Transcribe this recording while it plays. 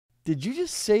did you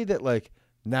just say that, like,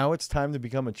 now it's time to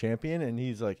become a champion? And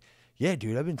he's like, yeah,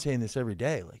 dude, I've been saying this every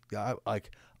day.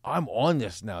 I'm on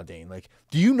this now, Dane. Like,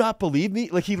 do you not believe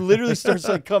me? Like, he literally starts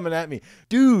like coming at me,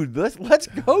 dude. Let's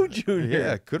go, Junior.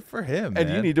 Yeah, good for him. And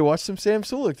man. you need to watch some Sam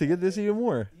Sulek to get this even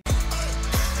more.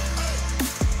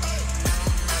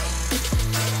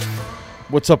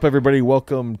 What's up, everybody?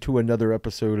 Welcome to another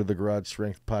episode of the Garage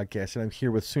Strength Podcast, and I'm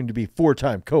here with soon-to-be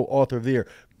four-time co-author of the year,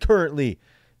 currently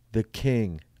the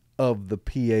king of the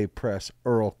PA press,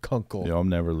 Earl Kunkel. Yo, I'm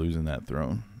never losing that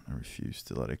throne. I refuse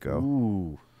to let it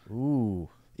go. Ooh.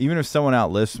 Even if someone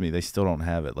outlifts me, they still don't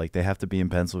have it. Like, they have to be in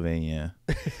Pennsylvania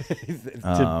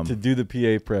to do the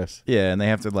PA press. Yeah, and they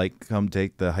have to like come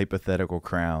take the hypothetical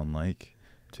crown. Like,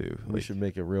 too. We should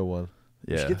make a real one.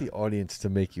 Yeah. We should get the audience to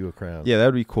make you a crown. Yeah, that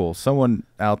would be cool. Someone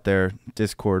out there,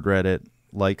 Discord, Reddit,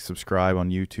 subscribe on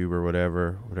YouTube or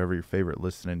whatever your favorite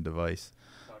listening device.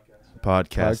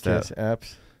 Podcast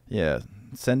apps. Yeah.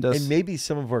 Send us. And maybe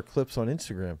some of our clips on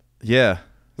Instagram. Yeah.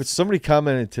 Which somebody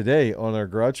commented today on our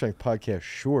Garage Strength Podcast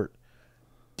short.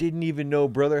 Didn't even know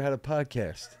brother had a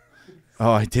podcast.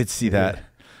 Oh, I did see that.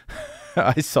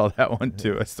 I saw that one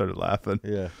too. I started laughing.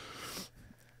 Yeah.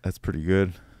 That's pretty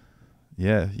good.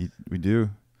 Yeah, we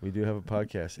do. We do have a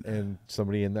podcast. And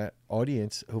somebody in that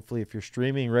audience, hopefully if you're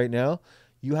streaming right now,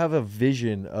 you have a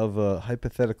vision of a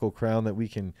hypothetical crown that we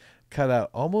can cut out,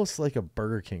 almost like a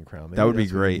Burger King crown. Maybe that would be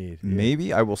great. Yeah.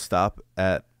 Maybe I will stop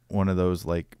at one of those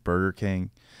like Burger King,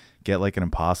 get like an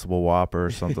Impossible Whopper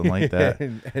or something like that,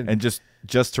 and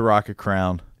just to rock a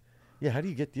crown. Yeah, do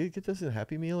you get those in a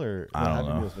Happy Meal or I don't Happy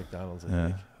know. Meal's McDonald's?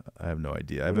 I have no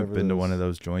idea. I haven't been to one of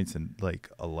those joints in like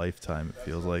a lifetime. It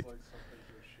feels like.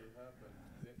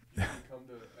 You come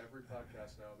to every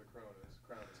podcast now. The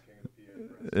crown is king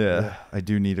of the PA. Yeah, I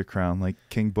do need a crown like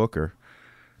King Booker.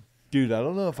 Dude, I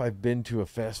don't know if I've been to a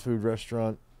fast food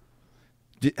restaurant.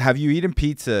 Have you eaten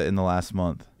pizza in the last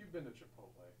month? You've been to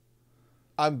Chipotle.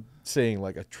 I'm saying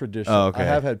like a traditional. Oh, okay. I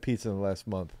have had pizza in the last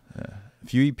month. Yeah.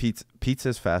 If you eat pizza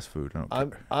is fast food.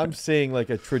 I'm saying like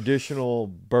a traditional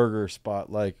burger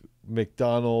spot, like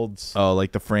McDonald's. Oh,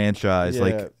 like the franchise, Yeah.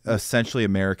 like essentially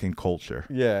American culture.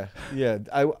 Yeah.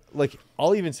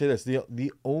 I'll even say this: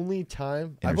 the only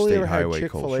time I've Interstate only ever had highway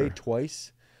Chick-fil-A culture.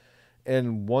 twice,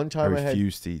 and one I time I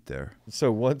refuse to eat there.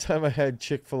 one time I had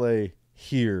Chick-fil-A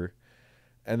here,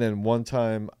 and then one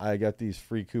time I got these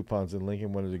free coupons, and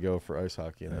Lincoln wanted to go for ice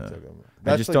hockey, and I took them.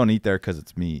 I just don't eat there because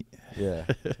it's meat. Yeah,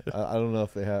 I don't know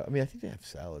if they have. I mean, I think they have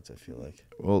salads. I feel like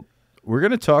Well, we're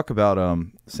gonna talk about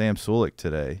Sam Sulek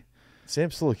today. Sam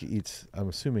Sulek eats, I'm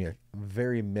assuming, a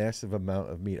very massive amount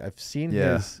of meat. I've seen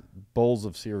his bowls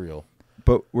of cereal.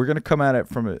 But we're going to come at it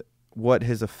from what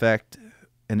his effect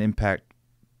and impact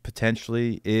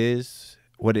potentially is,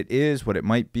 what it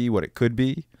might be, what it could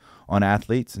be on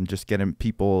athletes, and just getting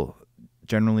people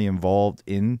generally involved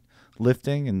in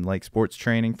lifting and like sports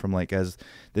training from like as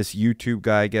this YouTube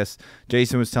guy. I guess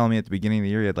Jason was telling me at the beginning of the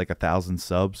year he had like 1,000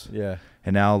 subs. Yeah.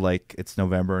 And now like it's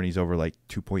November and he's over like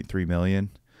 2.3 million.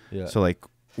 Yeah. So like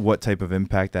what type of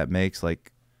impact that makes,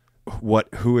 like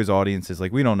who his audience is,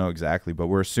 like we don't know exactly, but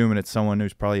we're assuming it's someone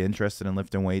who's probably interested in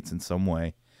lifting weights in some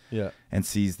way. Yeah. And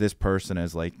sees this person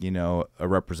as like, you know, a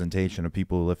representation of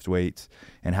people who lift weights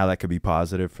and how that could be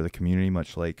positive for the community,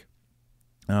 much like,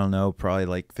 I don't know, probably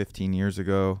like 15 years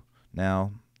ago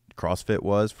now CrossFit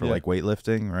was for like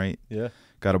weightlifting, right? Yeah.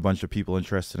 Got a bunch of people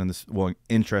interested in this,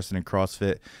 interested in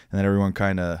CrossFit, and then everyone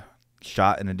kind of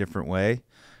shot in a different way.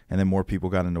 And then more people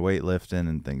got into weightlifting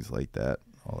and things like that,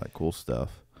 all that cool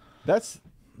stuff. That's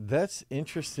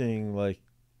interesting. Like,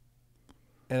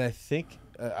 and I think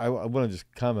I want to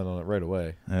just comment on it right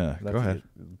away. Yeah, go ahead.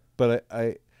 But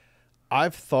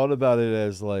I've thought about it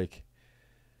as like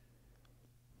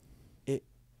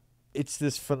it's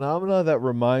this phenomena that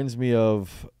reminds me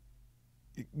of.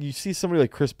 You see somebody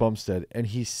like Chris Bumstead, and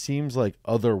he seems like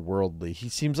otherworldly. He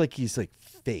seems like he's like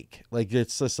fake. Like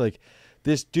it's just like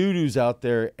this dude who's out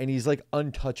there, and he's like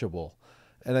untouchable.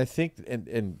 And I think,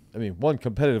 and I mean, one,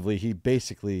 competitively, he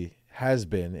basically has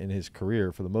been in his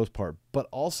career for the most part. But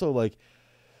also, like,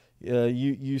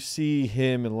 you see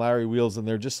him and Larry Wheels, and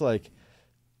they're just like,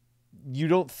 you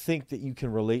don't think that you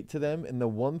can relate to them. And the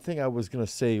one thing I was gonna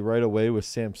say right away with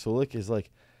Sam Sulek is like,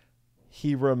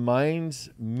 he reminds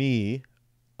me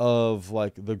of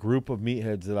like the group of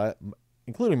meatheads that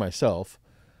including myself,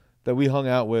 that we hung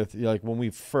out with, like when we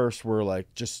first were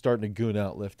like just starting to goon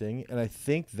out lifting. And I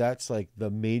think that's like the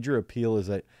major appeal is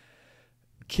that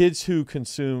kids who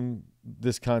consume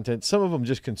this content, some of them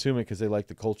just consume it because they like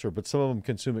the culture, but some of them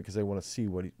consume it because they want to see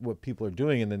what people are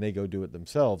doing, and then they go do it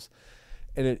themselves.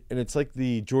 And it's like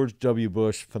the George W.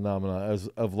 Bush phenomena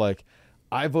of like,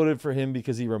 I voted for him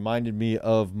because he reminded me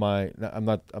of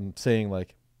I'm saying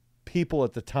like people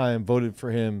at the time voted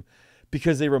for him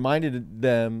because they reminded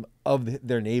them of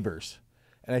their neighbors.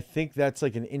 And I think that's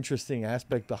like an interesting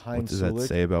aspect behind What does Sulek. that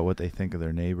say about what they think of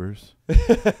their neighbors?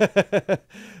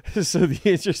 So the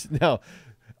interest now,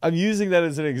 I'm using that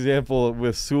as an example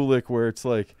with Sulek, where it's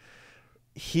like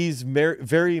he's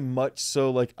very much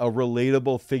so like a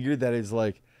relatable figure that is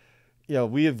like, you know,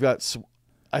 we have got.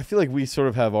 I feel like we sort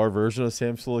of have our version of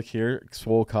Sam Sulek here,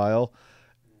 Swole Kyle,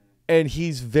 and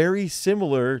he's very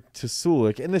similar to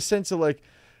Sulek in the sense of like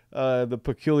the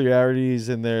peculiarities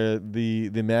and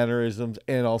the mannerisms,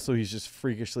 and also he's just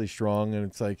freakishly strong, and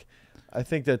it's like I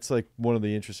think that's like one of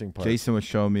the interesting parts. Jason was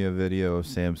showing me a video of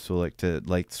Sam Sulek to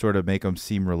like sort of make him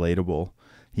seem relatable.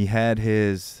 He had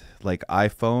his like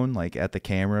iPhone like at the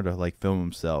camera to like film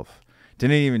himself.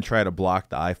 Didn't even try to block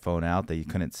the iPhone out that you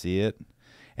couldn't see it.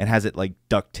 And has it like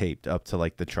duct taped up to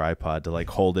like the tripod to like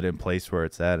hold it in place where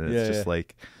it's at, and it's just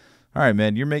like, all right,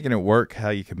 man, you're making it work how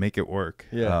you can make it work.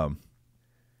 Yeah.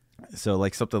 So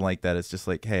like something like that, it's just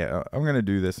like, hey, I'm gonna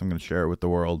do this. I'm gonna share it with the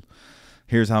world.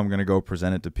 Here's how I'm gonna go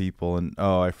present it to people. And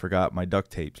oh, I forgot my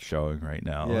duct tape's showing right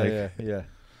now. Yeah, Hey.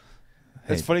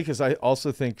 It's funny because I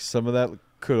also think some of that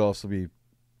could also be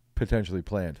potentially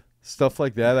planned. Stuff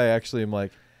like that, I actually am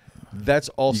like, that's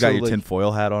also You got your like,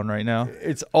 tinfoil hat on right now?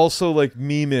 it's also like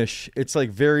meme-ish. It's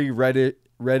like very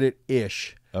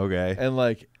Reddit-ish. Okay. And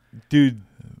like, dude,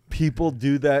 people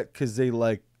do that because they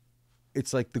like,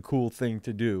 it's like the cool thing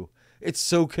to do. It's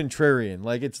so contrarian.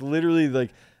 Like it's literally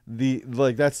like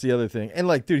that's the other thing. And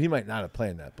like, dude, he might not have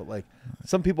planned that, but like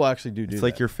some people actually do It's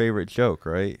like that. your favorite joke,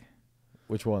 right?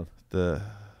 Which one?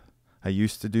 I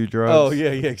used to do drugs. Oh yeah,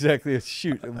 exactly.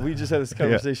 Shoot, we just had this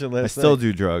conversation last night. I still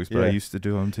do drugs, but I Yeah. used to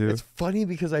do them too. It's funny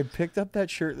because I picked up that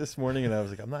shirt this morning and I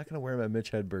was like, I'm not going to wear my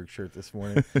Mitch Hedberg shirt this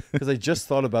morning because I just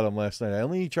thought about him last night. I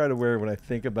only try to wear it when I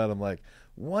think about him like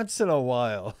once in a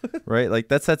while. Right? Like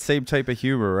that's that same type of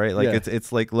humor, right? Like Yeah.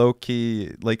 it's like low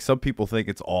key, like some people think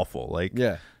it's awful. Like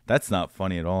Yeah. that's not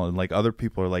funny at all. And like other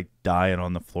people are like dying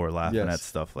on the floor laughing at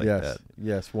stuff like that.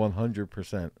 Yes,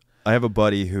 100%. I have a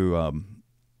buddy who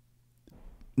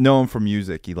know him from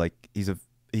music.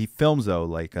 He films though,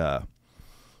 like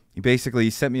he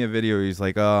sent me a video. He's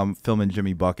like, oh, I'm filming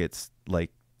Jimmy Buckets.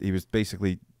 Like he was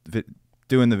basically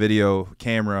doing the video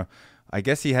camera. I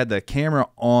guess he had the camera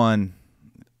on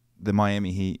the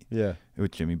Miami Heat. Yeah.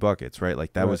 With Jimmy Buckets, right?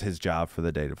 Like that was Right. his job for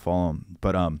the day to follow him.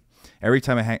 But every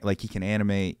time like he can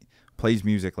animate, plays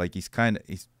music, like he's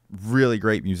really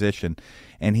great musician.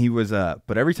 And he was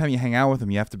but every time you hang out with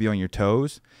him, you have to be on your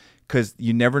toes because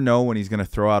you never know when he's gonna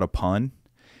throw out a pun,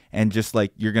 and just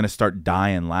like you're gonna start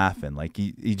dying laughing. Like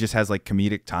he just has like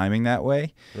comedic timing that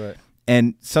way. Right.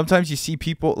 And sometimes you see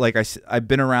people like I've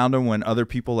been around him when other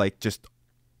people like just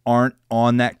aren't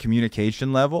on that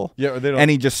communication level. Yeah, or they don't,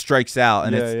 and he just strikes out,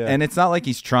 and Yeah, it's not like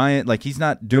he's trying, like he's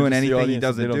not doing anything he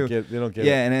doesn't do. They don't get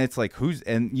Yeah, it. and it's like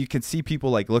and you can see people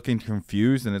like looking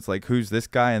confused, and it's like who's this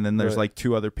guy? And then there's Right. like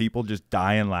two other people just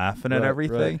dying laughing at Right,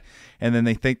 everything, right. and then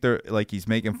they think they're like he's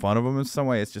making fun of them in some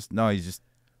way. It's just no, he's just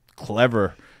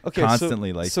clever,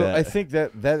 constantly like so that. I think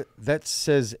that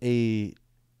says a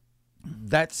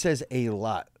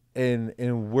lot.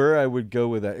 And where I would go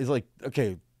with that is like,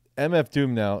 okay, MF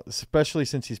Doom now, especially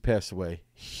since he's passed away,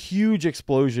 huge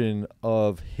explosion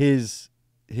of his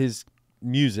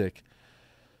music,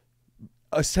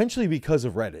 essentially because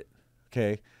of Reddit.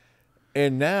 Okay,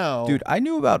 and now, dude, I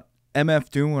knew about MF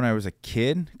Doom when I was a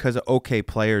kid because of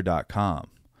OKPlayer.com.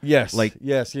 yes, like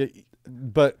yes, yeah,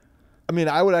 but I mean,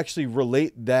 I would actually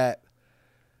relate that,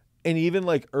 and even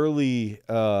like early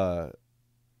Napster,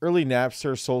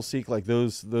 SoulSeek, like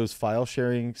those file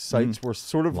sharing sites were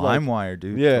sort of like LimeWire,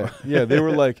 dude. Yeah, they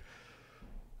were like,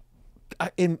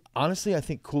 and honestly, I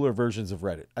think cooler versions of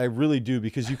Reddit. I really do,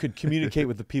 because you could communicate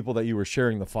with the people that you were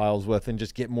sharing the files with and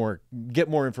just get more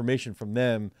information from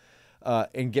them,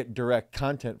 and get direct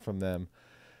content from them.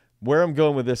 Where I'm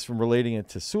going with this, from relating it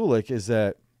to Sulek, is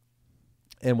that,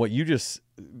 and what you just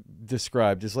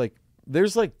described is like,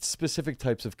 there's like specific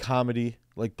types of comedy.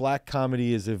 Like black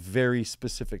comedy is a very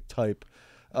specific type.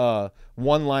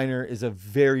 One-liner is a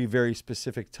very, very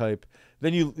specific type.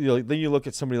 Then you look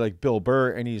at somebody like Bill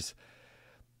Burr, and he's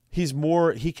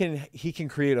more, he can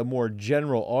create a more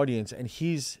general audience, and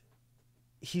he's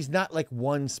not like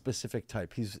one specific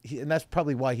type. And that's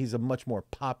probably why he's a much more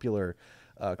popular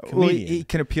comedian. Well, he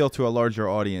can appeal to a larger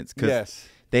audience because Yes.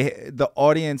 the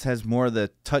audience has more of the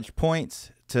touch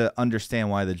points to understand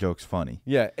why the joke's funny.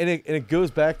 Yeah, and it goes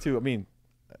back to, I mean,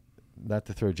 not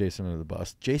to throw Jason under the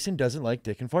bus, Jason doesn't like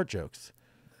dick and fart jokes.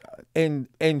 And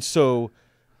so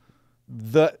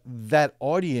that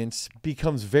audience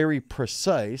becomes very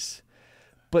precise,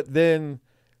 but then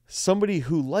somebody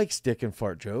who likes dick and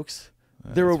fart jokes,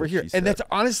 they're That's over what here. she said. And that's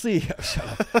honestly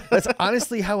that's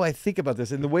honestly how I think about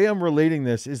this. And the way I'm relating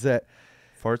this is that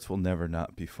Farts will never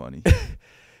not be funny.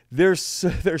 there's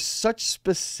such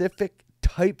specific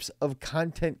types of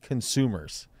content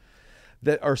consumers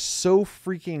that are so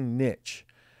freaking niche,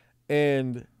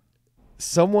 and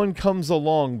someone comes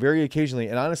along very occasionally,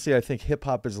 and honestly I think hip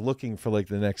hop is looking for like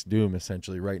the next Doom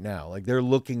essentially right now. Like they're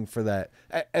looking for that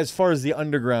as far as the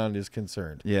underground is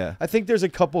concerned. Yeah. I think there's a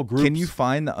couple groups. Can you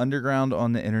find the underground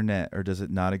on the internet, or does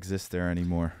it not exist there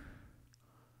anymore?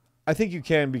 I think you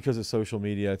can because of social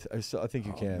media. I think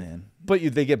you can. Man. But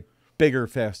they get bigger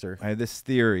faster. I have this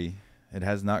theory. It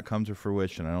has not come to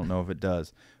fruition. I don't know if it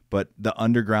does. But the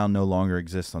underground no longer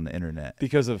exists on the internet.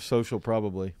 Because of social,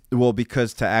 probably. Well,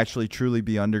 because to actually truly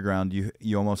be underground,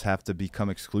 you almost have to become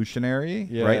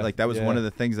exclusionary, right? Like that was one of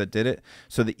the things that did it.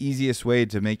 So the easiest way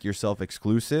to make yourself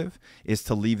exclusive is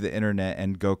to leave the internet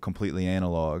and go completely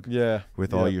analog.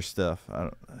 With all your stuff.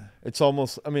 It's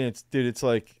almost. I mean, it's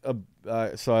like.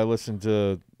 So I listen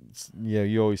to. Yeah,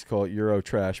 you always call it Euro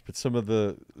trash, but some of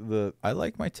the. I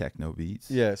like my techno beats.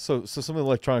 Yeah, so some of the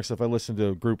electronic stuff. I listen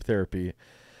to Group Therapy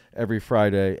every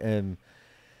Friday, and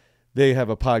they have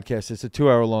a podcast. It's a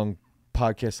 2-hour-long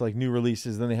podcast, like new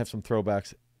releases. Then they have some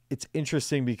throwbacks. It's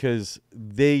interesting because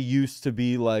they used to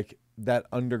be like that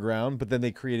underground, but then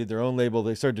they created their own label.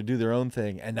 They started to do their own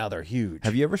thing, and now they're huge.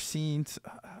 Have you ever seen?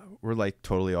 We're like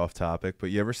totally off topic,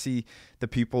 but you ever see the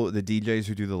DJs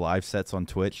who do the live sets on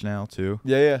Twitch now too?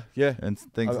 Yeah, and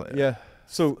things like yeah.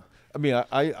 So I mean,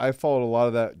 I followed a lot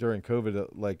of that during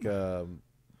COVID. Like,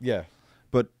 yeah.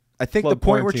 But I think Club the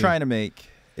point quarantine. we're trying to make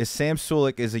is Sam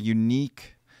Sulek is a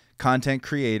unique content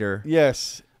creator.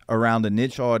 Yes. Around a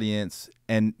niche audience,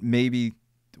 and maybe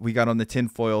we got on the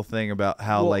tinfoil thing about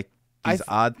how like these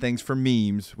odd things for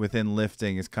memes within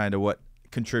lifting is kind of what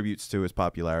contributes to his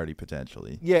popularity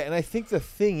potentially. Yeah, and I think the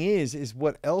thing is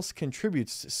what else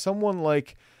contributes. Someone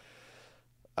like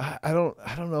I don't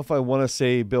know if I want to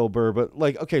say Bill Burr, but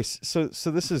like okay, so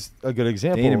this is a good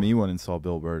example. Dana me went and saw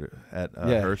Bill Burr at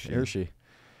Hershey.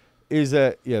 Is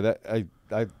that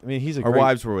I mean he's a our great,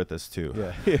 wives were with us too.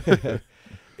 Yeah.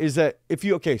 Is that if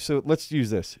you so let's use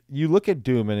this. You look at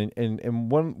Doom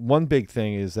and one big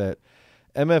thing is that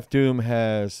MF Doom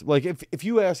has like if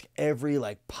you ask every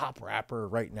like pop rapper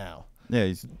right now,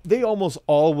 they almost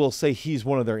all will say he's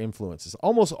one of their influences.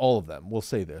 Almost all of them will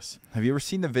say this. Have you ever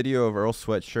seen the video of Earl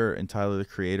Sweatshirt and Tyler the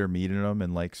Creator meeting him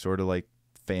and like sort of like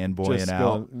fanboying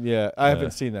out? Yeah, I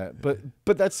haven't seen that, but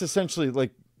that's essentially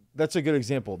like that's a good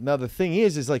example. Now the thing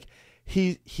is like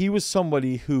he was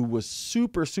somebody who was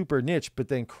super super niche, but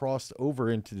then crossed over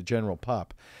into the general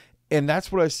pop, and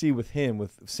that's what I see with him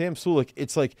with Sam Sulek.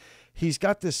 It's like he's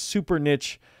got this super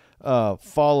niche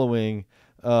following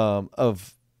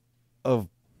of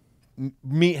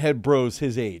meathead bros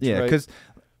his age. Yeah, because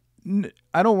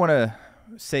I don't want to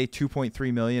say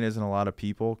 2.3 million isn't a lot of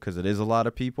people because it is a lot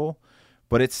of people,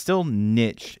 but it's still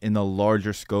niche in the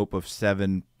larger scope of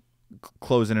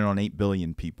closing in on 8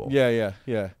 billion people. Yeah.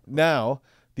 Now,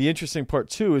 the interesting part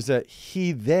too is that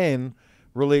he then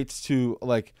relates to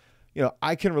like,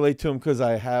 I can relate to him because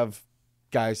I have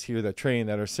guys here that train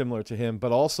that are similar to him,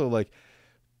 but also like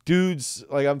dudes,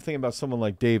 like I'm thinking about someone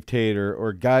like Dave Tate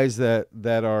or guys that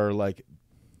are like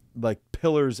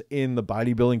pillars in the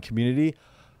bodybuilding community.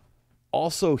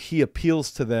 Also, he appeals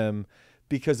to them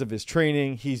because of his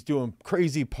training. He's doing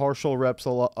crazy partial reps a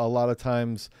lot of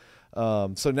times.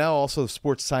 So now also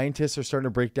sports scientists are starting to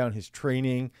break down his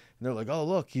training, and they're like, oh,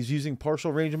 look, he's using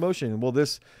partial range of motion. Well,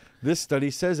 this study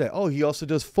says that. Oh, he also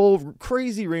does full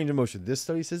crazy range of motion. This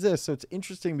study says this. So it's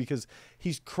interesting because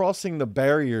he's crossing the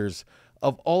barriers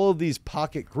of all of these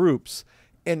pocket groups,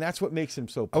 and that's what makes him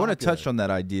so popular. I want to touch on that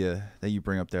idea that you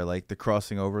bring up there, like the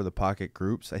crossing over the pocket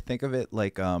groups. I think of it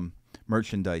like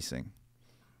merchandising,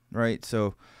 right?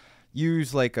 So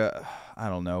use like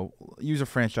use a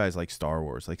franchise like Star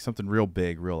Wars, like something real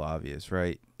big, real obvious,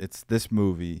 right? It's this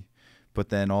movie, but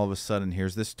then all of a sudden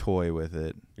here's this toy with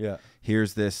it. Yeah.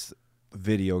 Here's this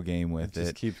video game with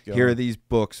it. Keeps going. Here are these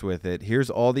books with it. Here's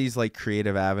all these like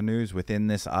creative avenues within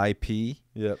this IP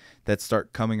that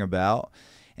start coming about.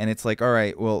 And it's like, all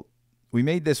right, well, we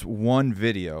made this one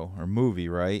video or movie,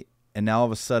 right? And now all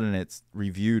of a sudden it's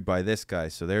reviewed by this guy.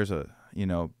 So there's a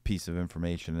piece of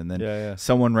information, and then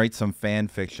someone writes some fan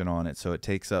fiction on it, so it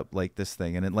takes up like this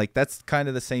thing, and it, like that's kind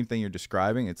of the same thing you're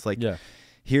describing. It's like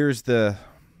here's the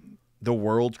the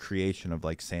world creation of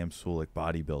like Sam Sulek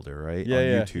bodybuilder, right? Yeah, on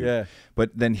yeah, YouTube. yeah.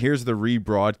 But then here's the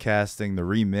rebroadcasting, the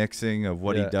remixing of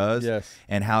what he does, yes.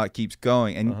 and how it keeps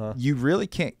going. And you really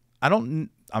can't. I'm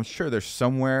sure there's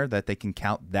somewhere that they can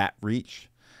count that reach.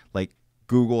 Like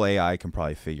Google AI can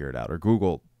probably figure it out, or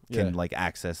Google can like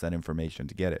access that information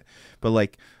to get it. But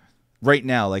like right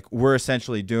now, like we're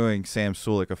essentially doing Sam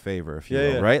Sulek a favor, if you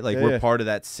will, right? Like we're part of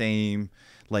that same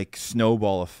like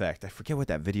snowball effect. I forget what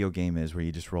that video game is where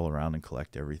you just roll around and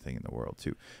collect everything in the world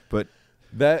too. But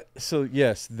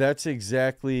yes, that's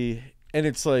exactly, and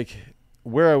it's like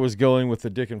where I was going with the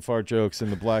dick and fart jokes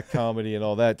and the black comedy and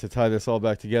all that to tie this all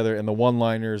back together, and the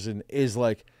one-liners, and is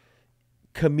like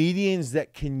comedians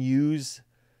that can use,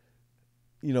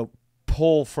 you know,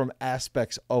 pull from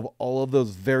aspects of all of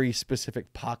those very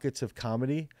specific pockets of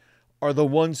comedy are the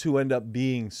ones who end up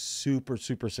being super,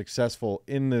 super successful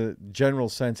in the general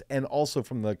sense, and also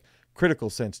from the critical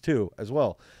sense too, as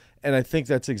well. And I think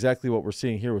that's exactly what we're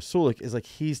seeing here with Sulek, is like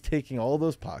he's taking all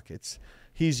those pockets,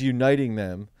 he's uniting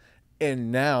them,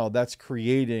 and now that's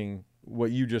creating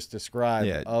what you just described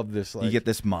of this. Like, you get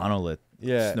this monolith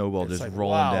snowball just like,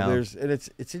 rolling down. And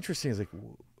it's interesting. It's like,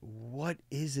 what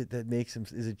is it that makes him?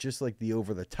 Is it just like the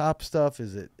over the top stuff?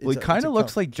 Is it? Well, he kind of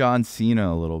looks like John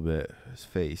Cena a little bit. His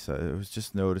face. I was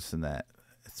just noticing that.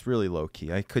 It's really low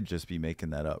key. I could just be making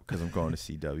that up because I'm going to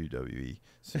see WWE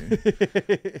soon.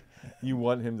 You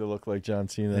want him to look like John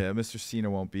Cena? Yeah, Mr. Cena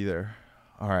won't be there.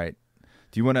 All right.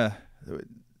 Do you want to?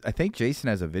 I think Jason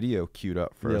has a video queued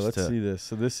up for us. Let's see this.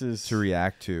 So this is to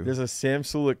react to. There's a Sam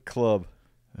Sulek club.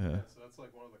 So that's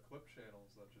like one of the clip channels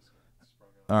that just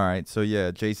sprung up. All right. So yeah,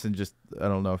 Jason just, I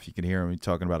don't know if you can hear him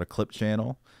talking about a clip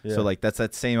channel. Yeah. So like that's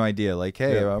that same idea. Like,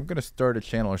 hey, I'm going to start a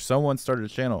channel, or someone started a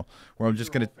channel where I'm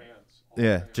just going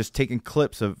to, just taking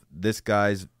clips of this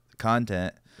guy's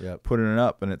content, putting it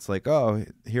up, and it's like, oh,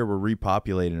 here we're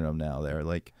repopulating them now. They're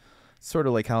like, sort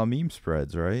of like how a meme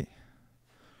spreads, right?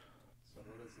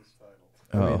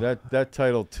 I mean, that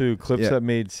title too, clips that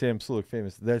made Sam Sulek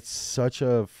famous. That's such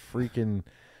a freaking,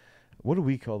 what do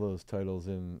we call those titles?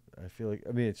 And I feel like,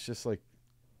 I mean, it's just like,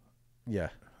 it's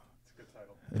a good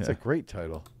title. It's a great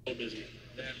title. All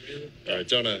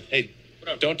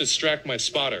right, don't distract my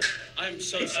spotter. I'm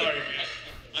so sorry,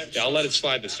 man. I'll let it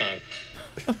slide this time.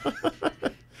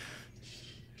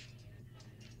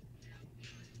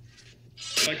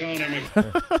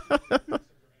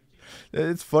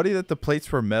 It's funny that the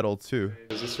plates were metal too.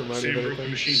 Does this remind you of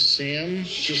anything? Sam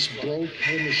just broke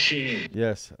the machine.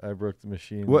 Yes, I broke the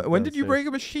machine. When did you break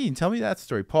a machine? Tell me that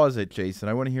story. Pause it, Jason.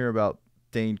 I want to hear about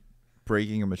Dane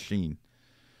breaking a machine.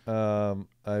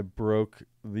 I broke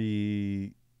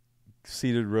the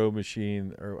seated row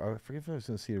machine, or I forget if it was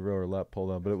in a seated row or lap pull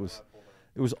down, but it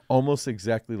was almost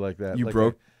exactly like that. You like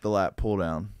broke the lap pull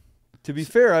down. To be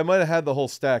fair, I might have had the whole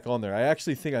stack on there. I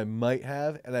actually think I might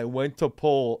have, and I went to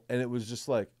pull, and it was just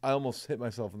like I almost hit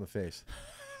myself in the face.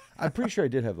 I'm pretty sure I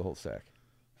did have the whole stack.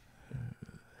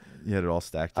 You had it all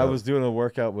stacked up. I was doing a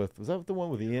workout with, was that the one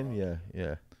with Ian?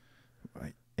 Yeah.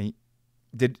 Right. And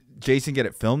did Jason get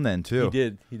it filmed then too?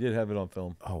 He did have it on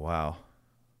film. Oh wow.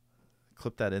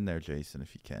 Clip that in there, Jason,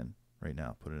 if you can. Right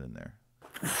now, put it in there.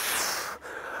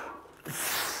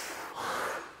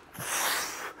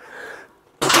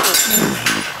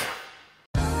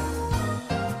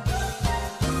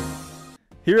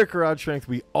 Here at Garage Strength,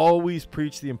 we always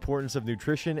preach the importance of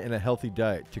nutrition and a healthy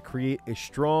diet to create a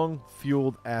strong,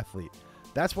 fueled athlete.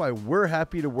 That's why we're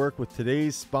happy to work with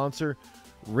today's sponsor,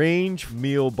 Range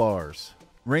Meal Bars.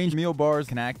 Range Meal Bars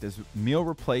can act as meal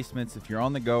replacements if you're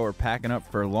on the go or packing up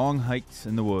for long hikes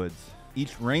in the woods.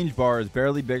 Each Range bar is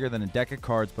barely bigger than a deck of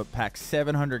cards, but packs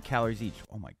 700 calories each.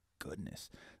 Oh my goodness.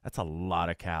 That's a lot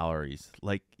of calories.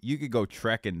 Like, you could go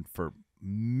trekking for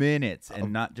minutes,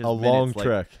 and not just a minutes, long like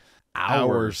trek.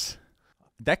 Hours.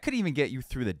 That could even get you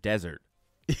through the desert.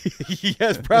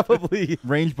 Yes, probably.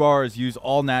 Range bars use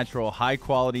all natural, high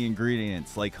quality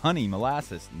ingredients like honey,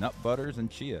 molasses, nut butters,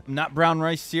 and chia. Not brown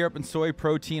rice syrup and soy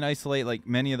protein isolate like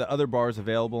many of the other bars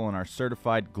available, and are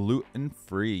certified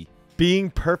gluten-free.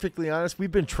 Being perfectly honest,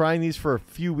 we've been trying these for a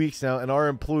few weeks now, and our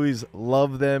employees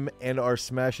love them and are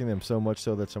smashing them, so much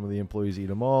so that some of the employees eat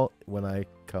them all when I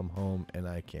come home and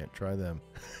I can't try them.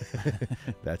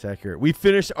 That's accurate. We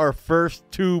finished our first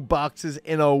 2 boxes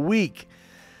in a week.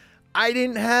 I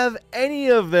didn't have any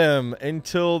of them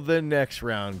until the next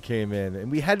round came in,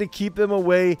 and we had to keep them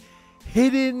away,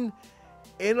 hidden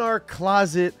in our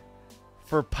closet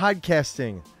for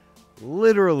podcasting.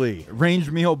 Literally. Range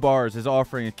Meal Bars is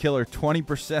offering a killer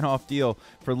 20% off deal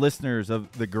for listeners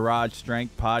of the Garage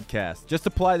Strength podcast. Just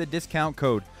apply the discount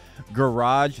code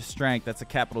Garage Strength, that's a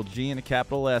capital G and a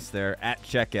capital S there, at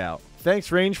checkout.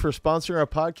 Thanks, Range, for sponsoring our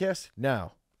podcast.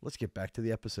 Now, let's get back to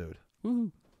the episode.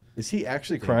 Woo. Is he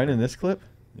actually crying in this clip?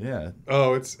 Yeah.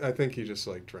 Oh, I think he just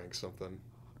like drank something.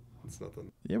 It's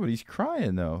nothing. Yeah, but he's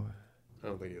crying though. I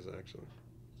don't think he is actually.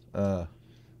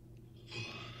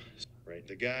 Right.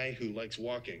 The guy who likes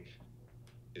walking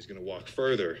is going to walk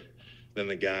further than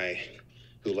the guy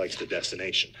who likes the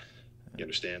destination. You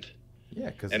understand?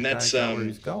 Yeah, because And that's that's, where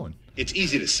he's going. It's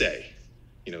easy to say.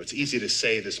 You know, it's easy to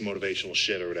say this motivational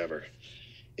shit or whatever.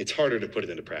 It's harder to put it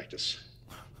into practice.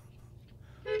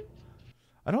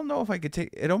 I don't know if I could take.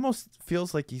 It almost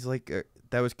feels like he's like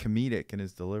that was comedic in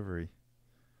his delivery.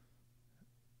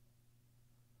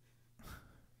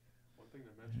 One thing to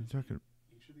mention. Are you talking?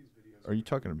 Each of these videos. Are you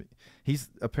talking to me?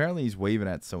 He's waving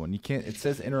at someone. You can't. It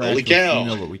says interact Holy with cow.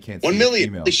 female, but we can't 1 see million.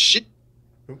 female. Holy shit.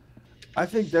 I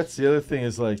think that's the other thing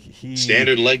is like he...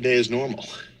 Standard leg day is normal.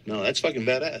 No, that's fucking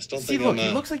badass. Don't See, think look, I'm,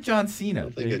 he looks like John I Cena.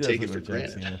 don't think Yeah, I he take does it for look like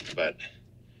John granted. Cena. But,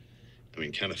 I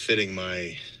mean, kind of fitting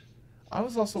my... I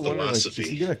was also wondering, like, is Philosophy.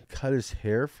 he gonna cut his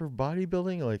hair for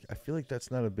bodybuilding? Like, I feel like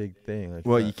that's not a big thing. Like,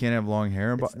 Well, it's you can't have long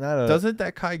hair. It's not a. Doesn't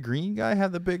that Kai Green guy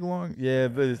have the big long? Yeah,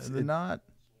 but it's Not.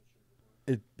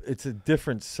 it's a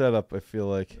different setup. I feel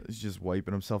like. He's just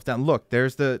wiping himself down. Look,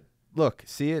 there's the look.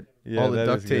 See it? Yeah, All the that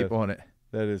duct is tape good. on it.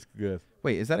 That is good.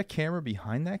 Wait, is that a camera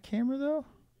behind that camera though?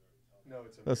 No,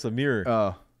 it's a That's a mirror.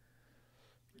 Oh,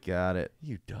 got it.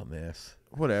 You dumbass.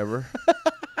 Whatever.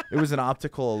 It was an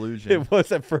optical illusion. It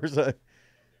was at first.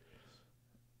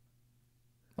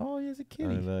 Oh, he has a Oh,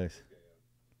 kitty. nice.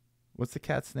 What's the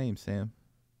cat's name, Sam?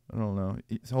 I don't know.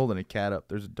 He's holding a cat up.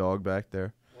 There's a dog back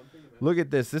there. Look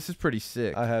at this. This is pretty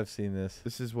sick. I have seen this.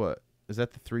 This is what? Is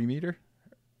that the 3 meter?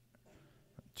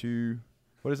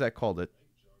 What is that called? A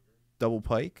double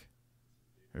pike?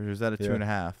 Or is that a Yeah,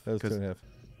 2.5? That was 2.5.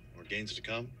 More gains to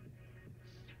come.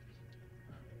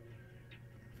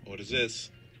 What is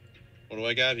this? What do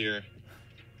I got here?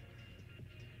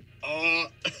 Oh,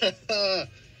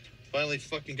 finally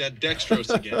fucking got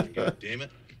dextrose again. God damn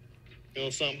it. You know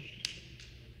something?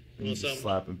 You know He's just something?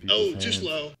 slapping people's Oh, hands. too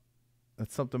slow.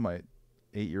 That's something my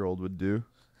 8-year-old would do.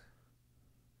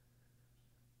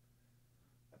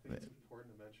 I think it's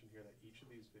important to mention here that each of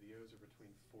these videos are between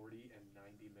 40 and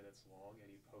 90 minutes long,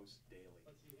 and he posts daily.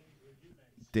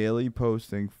 Daily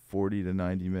posting 40 to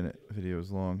 90-minute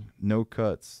videos long. No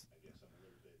cuts.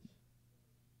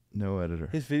 No editor.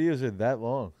 His videos are that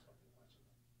long.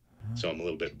 So I'm a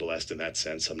little bit blessed in that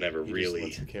sense. I'm never He just really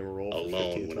lets the camera roll for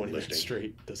alone 15 when 20 I'm minutes lifting.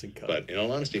 straight. Doesn't cut. But in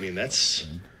all honesty, I mean, that's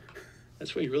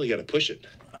where you really got to push it.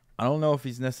 I don't know if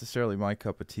he's necessarily my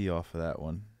cup of tea off of that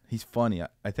one. He's funny.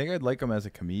 I think I'd like him as a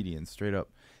comedian, straight up.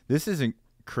 This isn't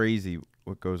crazy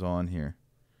what goes on here.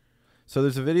 So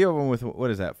there's a video of him with, what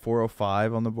is that,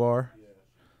 405 on the bar? Yeah.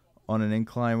 On an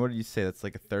incline. What did you say? That's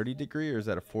like a 30-degree, or is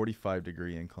that a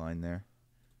 45-degree incline there?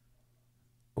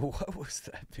 What was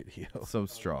that video? Some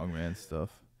strongman stuff.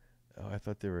 Oh, I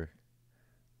thought they were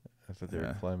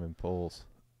Yeah. climbing poles.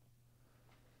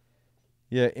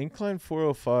 Yeah, incline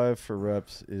 405 for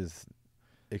reps is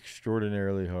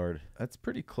extraordinarily hard. That's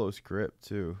pretty close grip,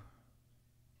 too.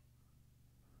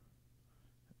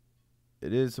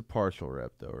 It is a partial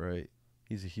rep, though, right?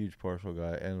 He's a huge partial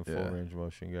guy and a full Yeah. range of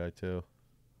motion guy too.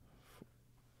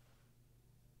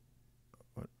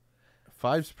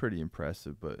 5's pretty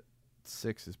impressive, but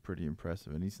 6 is pretty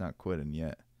impressive, and he's not quitting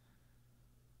yet.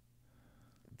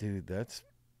 Dude, that's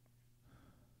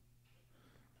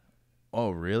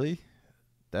Oh, really?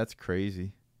 That's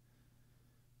crazy.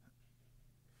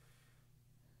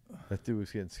 that dude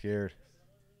was getting scared.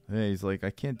 Hey, he's like, I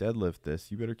can't deadlift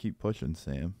this. You better keep pushing,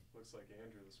 Sam. Looks like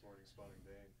Andrew this morning spotting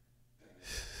Dane.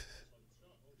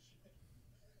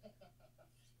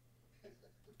 Okay,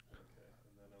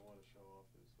 and then I want to show off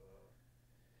his.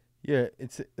 Yeah,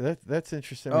 that's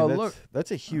interesting. Oh, that's, look.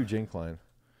 that's a huge incline.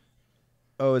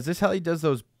 Oh, is this how he does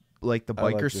those, like the I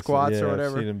like biker this. squats Yeah, or I've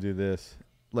whatever? seen him do this.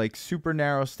 Like super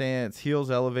narrow stance, heels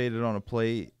elevated on a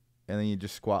plate, and then you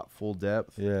just squat full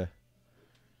depth. Yeah,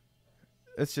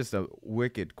 It's just a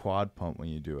wicked quad pump when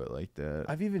you do it like that.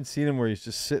 I've even seen him where he's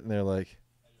just sitting there like,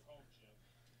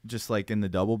 Just like in the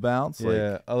double bounce, yeah,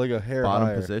 like I like a hair bottom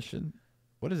higher. position.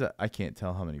 What is that? I can't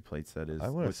tell how many plates that is. I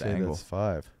want to with the say angle. that's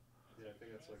 5. Yeah, I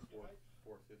think that's like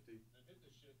 450.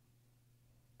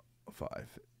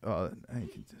 5. I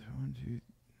can 1, 2.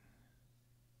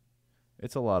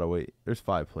 It's a lot of weight. There's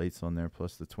 5 plates on there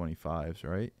plus the 25s,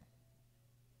 right?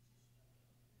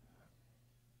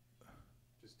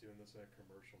 Just doing this at a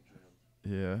commercial gym.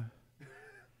 Yeah.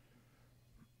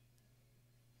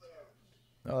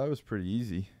 Oh, that was pretty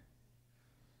easy.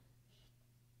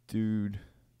 Dude.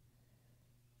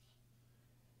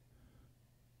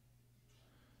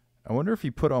 I wonder if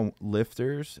he put on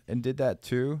lifters and did that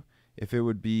too, if it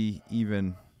would be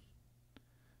even,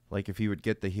 like if he would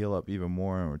get the heel up even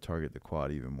more and would target the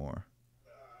quad even more.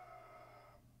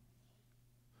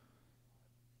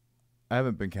 I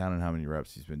haven't been counting how many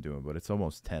reps he's been doing, but it's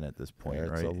almost 10 at this point, Yeah,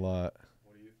 right? it's a lot.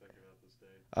 What do you think about this, Dave?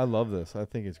 I love this. I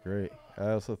think it's great. I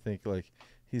also think like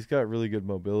he's got really good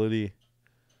mobility.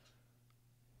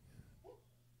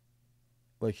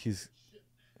 Like he's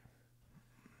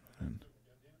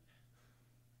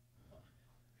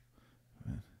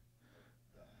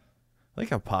I like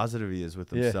how positive he is with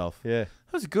himself. Yeah.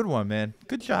 That was a good one, man.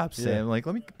 Good job, Sam. Yeah. Like,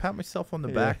 let me pat myself on the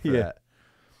Yeah, back for yeah. that.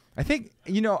 I think,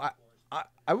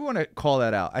 I want to call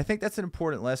that out. I think that's an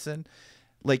important lesson.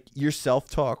 Like, your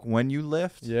self-talk when you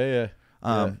lift. Yeah.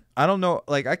 I don't know.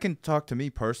 Like, I can talk to me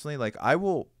personally. Like, I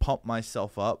will pump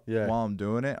myself up while I'm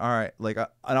doing it. All right. Like, and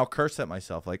I'll curse at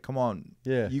myself. Like, come on.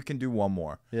 Yeah. You can do one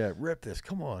more. Yeah. Rip this.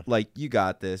 Come on. Like, you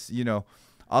got this.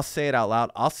 I'll say it out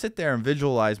loud. I'll sit there and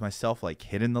visualize myself, like,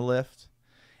 hitting the lift.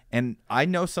 And I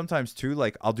know sometimes, too,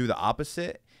 like, I'll do the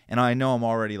opposite. And I know I'm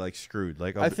already, like, screwed.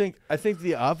 Like, I think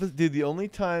the opposite. Dude, the only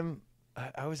time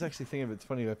I was actually thinking of it's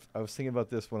funny. I was thinking about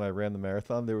this when I ran the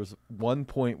marathon. There was one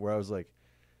point where I was like,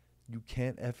 you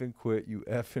can't effing quit. You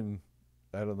effing,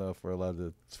 I don't know if we're allowed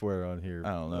to swear on here.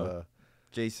 I don't know.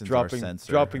 Jason's dropping our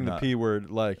censor. dropping the P word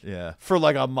like Yeah. for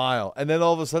like a mile. And then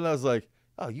all of a sudden I was like,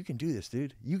 oh, you can do this,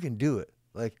 dude. You can do it.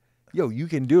 Like, yo, you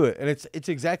can do it. And it's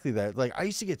exactly that. Like, I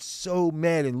used to get so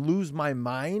mad and lose my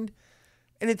mind,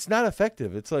 and it's not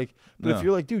effective. It's like, but if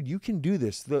you're like, dude, you can do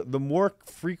this, the more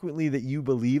frequently that you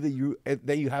believe that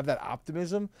you have that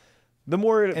optimism, the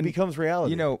more it becomes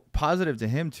reality. Positive to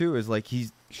him too is like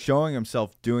he's showing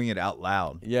himself doing it out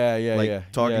loud. Yeah.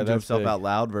 Talking to that's himself big. out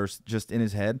loud versus just in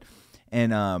his head.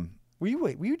 And Were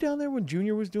you down there when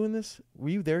Junior was doing this? Were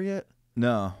you there yet?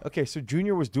 no. Okay, so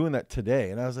Junior was doing that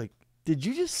today, and I was like, did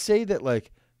you just say that,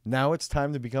 like, now it's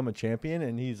time to become a champion?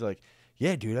 And he's like,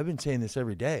 yeah, dude, I've been saying this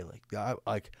every day.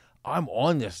 Like, I'm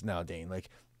on this now, Dane. Like,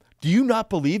 do you not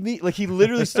believe me? Like, he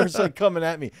literally starts, like, coming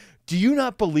at me. Do you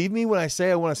not believe me when I say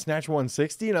I want to snatch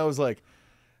 160? And I was like,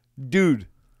 dude,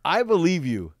 I believe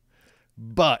you.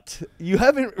 But you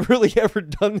haven't really ever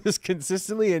done this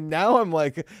consistently, and now I'm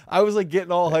like, I was like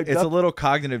getting all hyped up. It's a little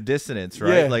cognitive dissonance,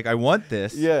 right? Yeah. Like, I want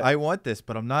this. Yeah. I want this,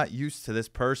 but I'm not used to this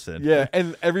person. Yeah,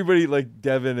 and everybody like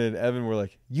Devin and Evan were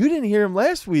like, you didn't hear him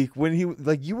last week when he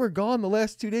like you were gone the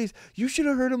last 2 days. You should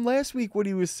have heard him last week what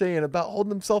he was saying about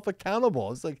holding himself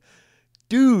accountable. It's like,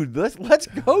 dude, let's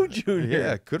go, Junior.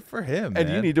 Yeah, good for him. And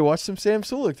man. you need to watch some Sam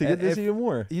Sulek to get And this if- even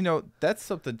more. That's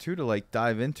something too to like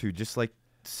dive into, just like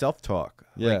self-talk.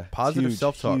 Yeah, Like, positive huge,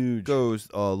 self-talk huge. goes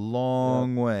a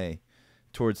long way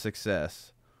towards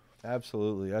success.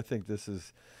 Absolutely. I think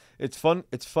it's fun.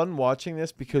 It's fun watching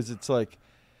this because it's like,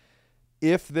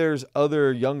 if there's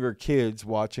other younger kids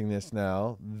watching this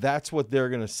now, that's what they're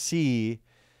going to see.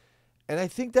 And I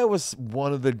think that was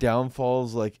one of the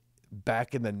downfalls, like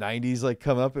back in the 90s, like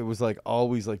come up. It was like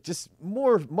always like just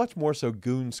much more so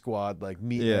Goon Squad, like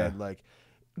Meathead, like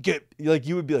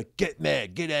you would be like, get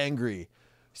mad, get angry.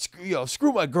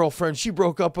 Screw my girlfriend. She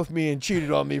broke up with me and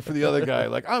cheated on me for the other guy.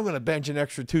 Like, I'm going to bench an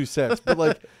extra 2 sets.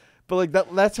 But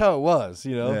that's how it was,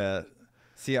 Yeah.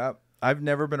 See, I've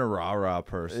never been a rah-rah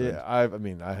person. Yeah, I haven't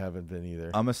been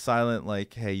either. I'm a silent,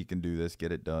 like, hey, you can do this,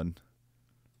 get it done.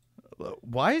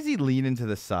 Why is he leaning to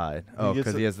the side? Oh, gets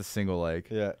because he has the single leg.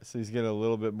 Yeah, so he's getting a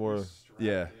little bit more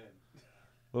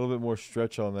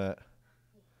stretch on that.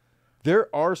 There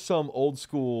are some old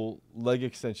school leg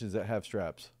extensions that have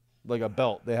straps, like a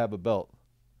belt. They have a belt.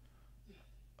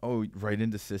 Oh, right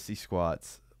into sissy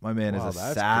squats. My man Wow, is a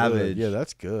that's savage. good. Yeah,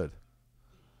 that's good.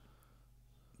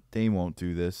 Dane won't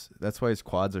do this. That's why his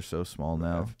quads are so small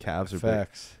now. Calves are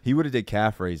Facts. big. He would have did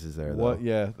calf raises there, though. What?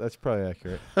 Yeah, that's probably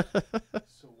accurate. So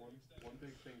one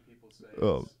big thing people say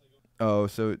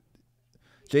is, So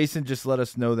Jason just let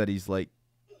us know that he's like,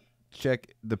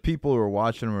 check the people who are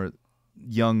watching him are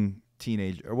young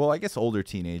teenager. Well, I guess older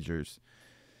teenagers.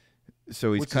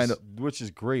 So he's which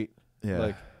is great. Yeah.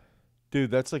 Like,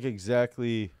 dude, that's like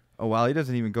exactly. Oh wow, he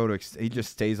doesn't even go to. He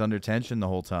just stays under tension the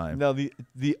whole time. Now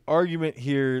the argument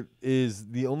here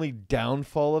is the only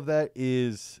downfall of that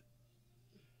is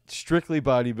strictly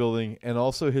bodybuilding, and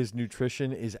also his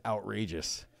nutrition is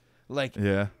outrageous, like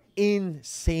Yeah.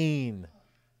 insane.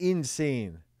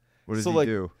 What does So, he like,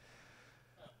 do?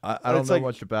 I don't it's know like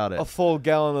much about it. A full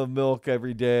gallon of milk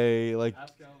every day, like,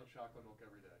 half gallon of chocolate milk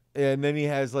every day. and then he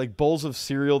has like bowls of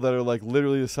cereal that are like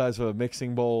literally the size of a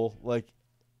mixing bowl, like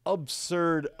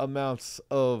absurd amounts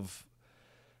of.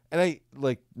 And I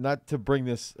like not to bring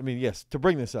this. I mean, yes, to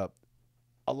bring this up.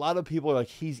 a lot of people are like,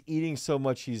 he's eating so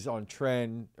much, he's on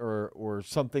trend or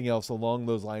something else along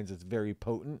those lines that's very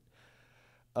potent.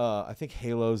 I think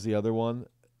Halo's the other one.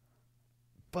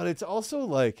 But it's also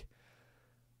like,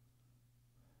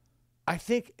 I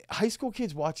think high school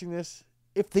kids watching this,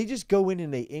 if they just go in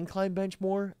and they incline bench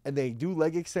more and they do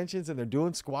leg extensions and they're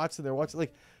doing squats and they're watching,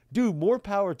 like, dude, more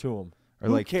power to them. Or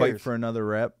Who like cares? fight for another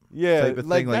rep. Yeah, type of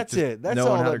like thing. that's just it. That's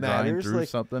knowing all how that to grind matters. through Like,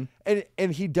 something.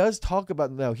 and he does talk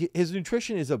about now. His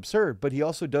nutrition is absurd, but he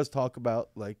also does talk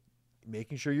about like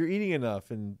making sure you're eating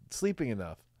enough and sleeping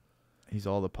enough. He's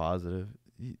all the positive.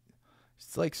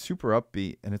 It's like super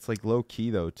upbeat, and it's like low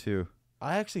key though too.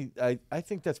 I think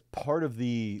that's part of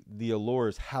the allure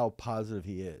is how positive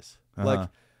he is. Uh-huh. Like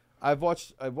I've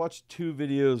watched 2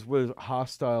 videos with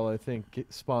Hostile, I think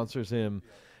sponsors him.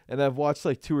 And I've watched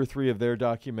like 2 or 3 of their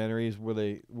documentaries where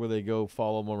they go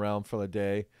follow him around for a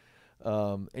day.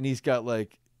 And he's got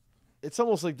like, it's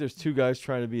almost like there's 2 guys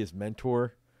trying to be his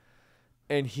mentor.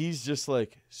 And he's just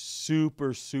like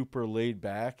super, super laid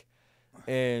back.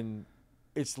 And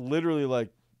it's literally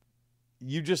like,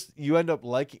 you end up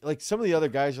like some of the other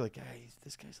guys are like, hey,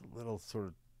 this guy's a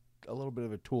little bit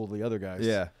of a tool to the other guys.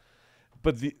 Yeah.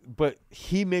 But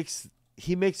he makes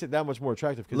it that much more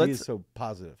attractive because he is so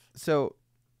positive. So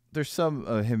there's some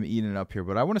of him eating up here,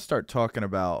 but I want to start talking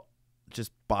about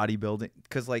just bodybuilding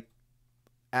because like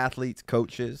athletes,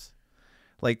 coaches,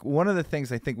 like one of the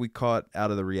things I think we caught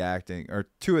out of the reacting, or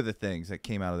 2 of the things that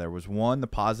came out of there was, 1, the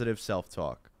positive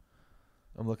self-talk.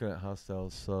 I'm looking at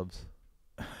Hostile's subs.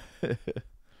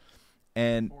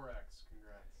 And 4x,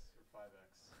 congrats, or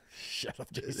 5x. Shut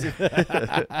up, Jason.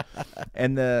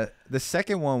 and the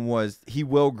second one was he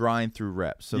will grind through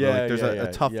reps. So there's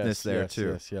a toughness there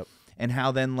too. Yes, yep. And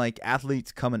how then like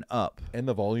athletes coming up And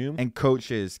the volume. and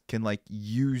coaches can like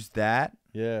use that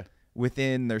Yeah.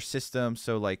 within their system.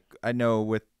 So like I know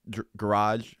with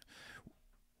Garage,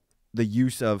 the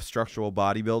use of structural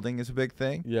bodybuilding is a big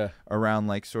thing. Yeah. Around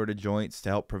like sort of joints to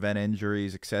help prevent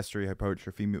injuries, accessory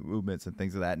hypertrophy movements, and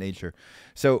things of that nature.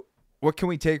 So what can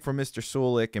we take from Mr.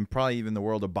 Sulek and probably even the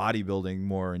world of bodybuilding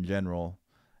more in general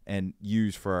and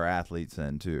use for our athletes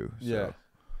then too? So Yeah.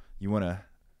 you want to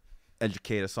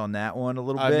educate us on that one a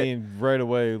little I bit? mean, right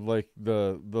away, like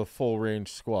the full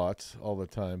range squats all the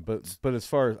time. But as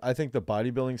far as I think the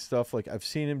bodybuilding stuff, like I've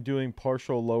seen him doing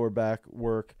partial lower back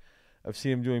work. I've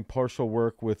seen him doing partial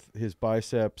work with his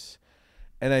biceps.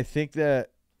 And I think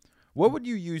that what would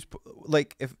you use?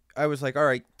 Like if I was like, all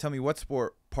right, tell me what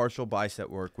sport partial bicep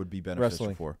work would be beneficial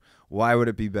Wrestling. for? Why would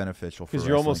it be beneficial for because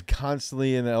you're almost wrestling?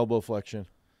 constantly in the elbow flexion.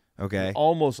 Okay.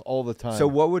 Almost all the time. So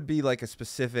what would be like a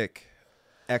specific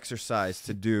exercise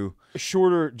to do?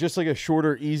 Just like a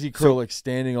shorter, easy curl, like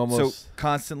standing almost. So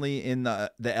constantly in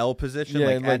the L position, Yeah,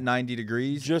 like and, at like, 90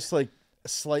 degrees. just like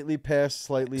slightly past,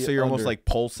 slightly So you're almost under. like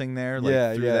pulsing there, like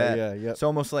Yeah, through yeah, that. yeah, yep. So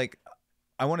almost like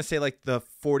I want to say like the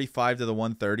 45 to the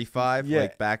 135, Yeah.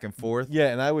 like back and forth. Yeah,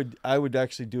 and I would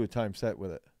actually do a time set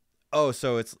with it. Oh,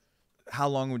 so it's how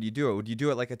long would you do it? Would you do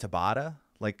it like a Tabata?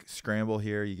 Like scramble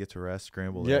here, you get to rest,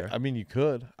 scramble Yeah, there. I mean you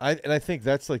could. I think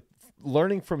that's like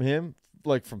learning from him,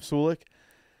 like from Sulek.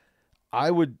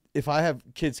 I would, if I have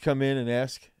kids come in and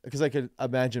ask, because I could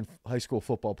imagine high school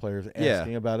football players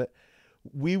asking about it.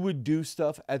 We would do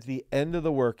stuff at the end of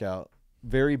the workout,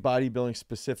 very bodybuilding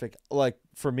specific. Like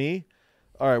for me,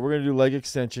 all right, we're going to do leg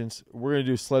extensions. We're going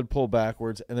to do sled pull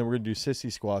backwards, and then we're going to do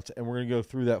sissy squats, and we're going to go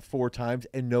through that 4 times,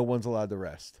 and no one's allowed to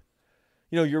rest.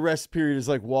 You know, your rest period is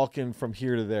like walking from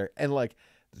here to there. And like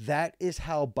that is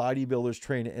how bodybuilders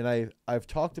train. And I've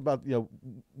talked about, you know,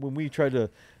 when we tried to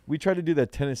do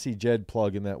that Tennessee Jed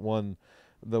plug in that one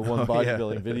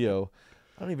bodybuilding video.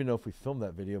 I don't even know if we filmed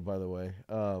that video, by the way.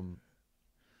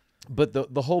 But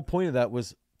the whole point of that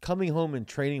was coming home and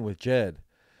training with Jed.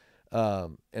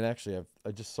 And actually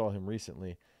I just saw him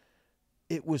recently.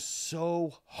 It was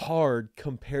so hard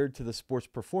compared to the sports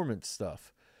performance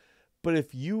stuff. But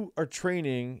if you are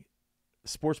training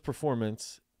sports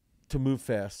performance to move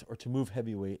fast or to move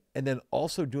heavyweight and then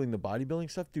also doing the bodybuilding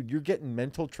stuff, dude, you're getting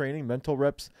mental training, mental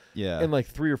reps in like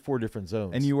 3 or 4 different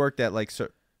zones. And you worked at like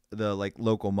the like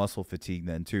local muscle fatigue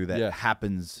then too that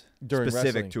happens during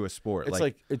specific wrestling. to a sport.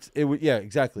 It's yeah,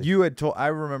 exactly. You had told, I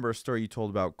remember a story you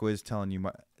told about Gwiz telling you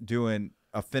doing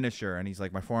a finisher, and he's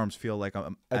like, my forearms feel like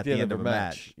I'm at the end of a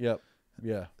match. Yep.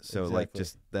 Yeah. So exactly. like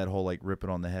just that whole like ripping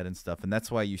on the head and stuff, and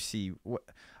that's why you see what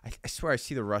I swear I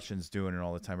see the Russians doing it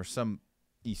all the time, or some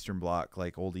Eastern Bloc,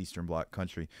 like old Eastern Bloc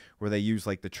country, where they use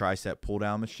like the tricep pull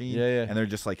down machine, and they're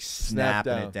just like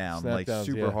snapping it down, like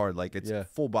super hard, like it's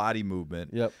full body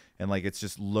movement, and like it's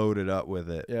just loaded up with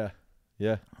it.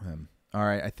 Yeah. All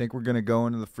right, I think we're gonna go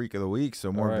into the freak of the week.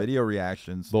 So more All right. video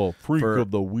reactions. The freak for of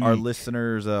the week. Our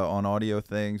listeners on audio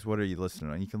things. What are you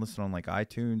listening on? You can listen on like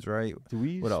iTunes, right? Do we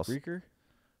use What else? Spreaker?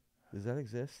 Does that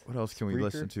exist? What else can we Spreaker?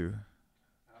 listen to?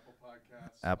 Apple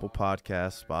Podcasts. Apple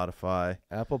Podcasts, Spotify.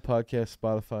 Apple Podcasts,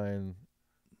 Spotify, and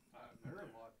There are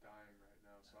a lot dying right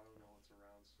now, so I don't know what's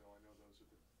around still. I know those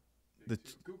are the The big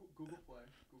two. Google Play.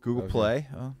 Google Okay. Play.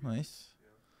 Oh, nice.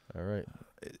 all right.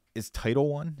 Is Title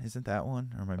one? Isn't that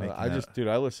one? Or am I making I that just, dude,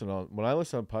 I listen on when I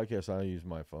listen on podcasts. I use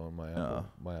my phone, my Apple, Oh.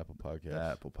 my Apple Podcasts. the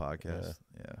Apple Podcast?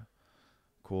 Yeah.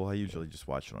 Cool. I usually just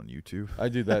watch it on YouTube. I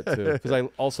do that too because I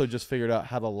also just figured out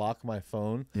how to lock my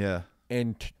phone Yeah.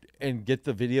 and get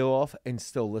the video off and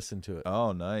still listen to it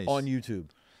Oh, nice. on YouTube.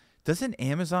 Doesn't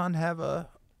Amazon have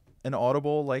an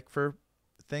Audible like for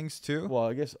things too? Well,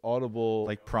 I guess Audible,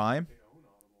 Like Prime?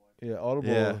 yeah, Audible.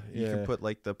 Yeah. Yeah, You can put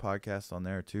like the podcast on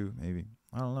there too, maybe.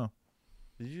 I don't know.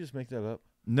 Did you just make that up?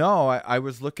 No, I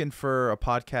was looking for a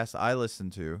podcast I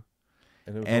listened to,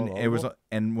 And it was and on it was, Audible?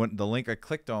 and when the link I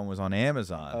clicked on was on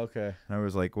Amazon, Okay. and I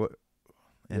was like, "What?"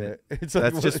 And Yeah. it- It's like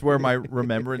that's what- just where my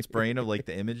remembrance brain of like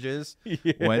the images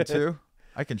Yeah. went to.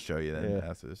 I can show you then Yeah.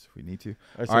 after this if we need to.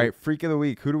 All All right, freak of the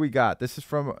week. Who do we got? This is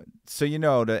from, so you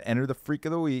know, to enter the freak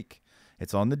of the week,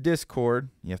 it's on the Discord.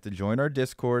 You have to join our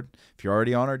Discord. If you're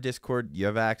already on our Discord, you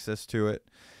have access to it.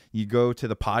 You go to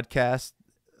the podcast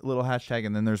little hashtag,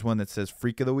 and then there's one that says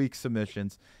freak of the week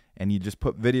submissions, and you just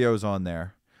put videos on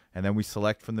there, and then we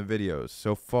select from the videos.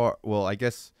 So far, well, I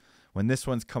guess when this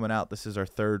one's coming out, this is our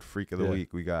third freak of the Yeah.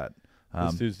 week we got.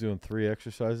 This dude's doing 3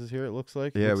 exercises here. It looks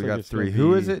like. Yeah, Looks we like got it's gonna 3.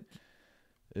 Who is be- it?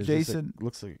 is this Jason?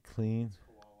 looks like a clean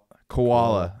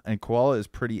Koala. And Koala is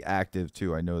pretty active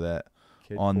too. I know that.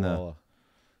 kid On the- koala.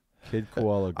 Kid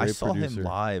koala. Great I saw producer. him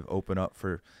live open up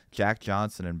for Jack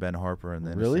Johnson and Ben Harper, and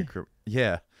then Really?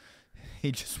 yeah,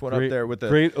 he just went Great- up there with the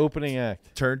great opening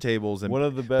act. turntables and One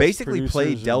of the best. basically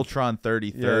played producers in- Deltron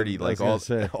 3030, Yeah, I like was gonna all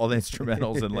say. all the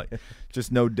instrumentals and like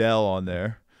just no Dell on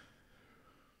there.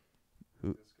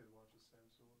 This kid watches Sam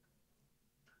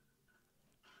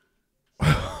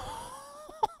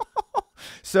Sulek.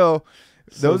 So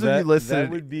So those of that- you listening,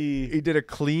 that would be. he did a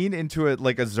clean into it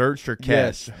like a Zercher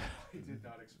catch. Yes, I did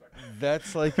not expect that.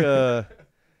 that's like a.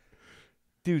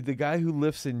 Dude, the guy who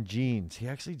lifts in jeans. He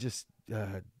actually just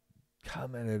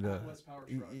commented. Atlas Power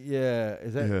Shrug. Yeah,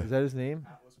 is that Yeah. his name?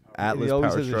 Atlas Power And Atlas he always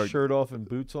Power has Shrug. his shirt off and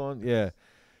boots on. Yeah,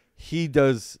 he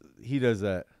does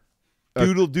that. Uh,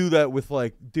 Dude will do that with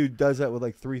like. Dude does that with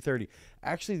like 330.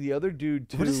 Actually, the other dude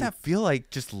too. What does that feel like?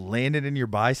 Just landing in your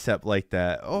bicep like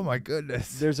that? Oh my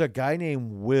goodness! There's a guy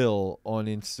named Will on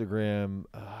Instagram.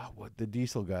 What the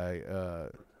Diesel guy?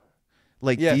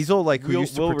 Like yes, Diesel, like who Will-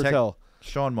 used to Will protect Vertel.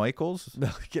 Shawn Michaels. No,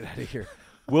 get out of here.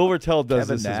 Will Vertel does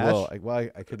Kevin this Nash? as well.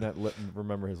 I could not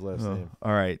remember his last Oh, name.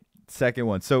 all right, second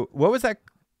one. So what was that?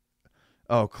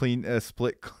 Oh, clean,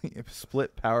 split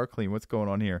power clean. What's going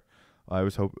on here? I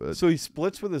was hoping. So he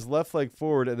splits with his left leg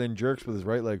forward and then jerks with his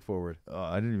right leg forward.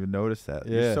 I didn't even notice that.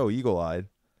 Yeah. You're so eagle-eyed.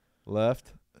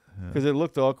 Left, because it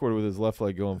looked awkward with his left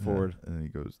leg going forward. And then he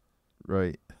goes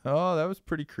right. Oh, that was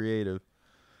pretty creative.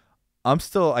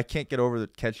 I can't get over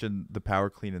catching the power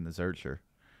clean in the Zercher.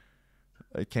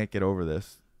 I can't get over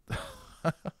this.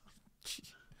 How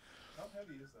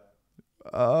heavy is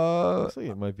that? Looks like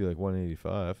it might be like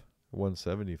 185,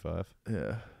 175.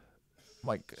 Yeah.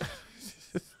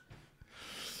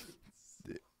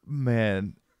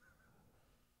 Man.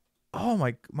 Oh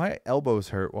my elbows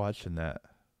hurt watching that.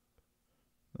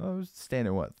 I was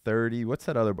standing 30. What's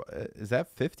that other? Is that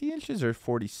 50 inches or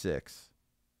 46?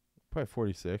 Probably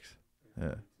 46.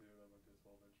 Yeah.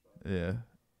 Yeah.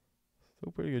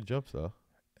 Still pretty good jumps though.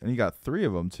 And he got 3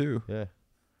 of them too. Yeah,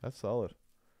 that's solid.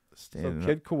 Standing So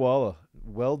Kid Koala,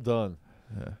 well done.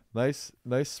 Yeah. Nice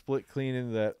split clean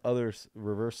into that other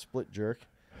reverse split jerk.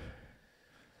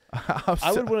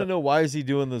 I would want to know, why is he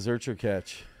doing the Zercher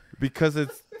catch? Because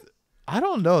I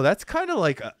don't know. That's kind of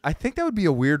like I think that would be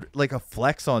a weird, like a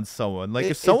flex on someone. Like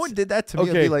if someone did that to me, I'd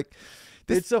okay. be like,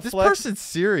 It's a this flex. person's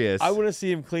serious. I want to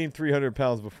see him clean 300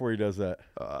 pounds before he does that.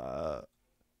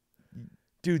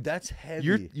 Dude, that's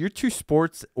heavy. You're too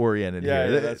sports oriented Yeah,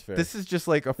 here. yeah, that's fair. This is just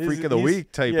like a He's- freak of the he's-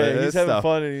 week type yeah, of he's having stuff.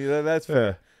 fun, and that's fair.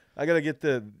 Yeah. I gotta get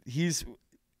he's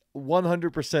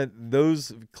 100%.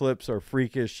 Those clips are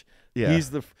freakish. Yeah. He's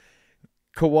the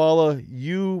Koala.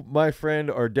 You, my friend,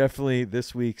 are definitely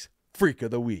this week's freak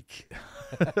of the week.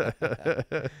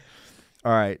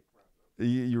 All right.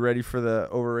 You ready for the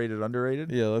overrated,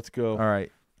 underrated? Yeah, let's go. All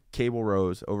right. Cable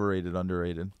rows, overrated,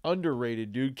 underrated.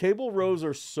 Underrated, dude. Cable rows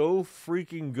are so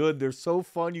freaking good. They're so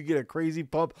fun. You get a crazy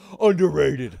pump.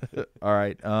 Underrated. All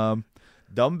right.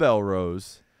 Dumbbell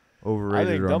rows. Overrated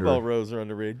I think or dumbbell underrated? rows are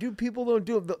underrated. Dude, people don't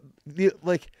do them.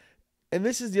 Like, and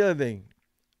this is the other thing.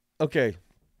 Okay.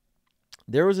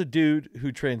 There was a dude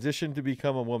who transitioned to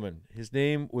become a woman. His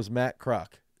name was Matt Kroc.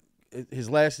 His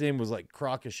last name was like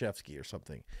Krokashevsky or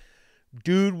something.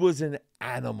 Dude was an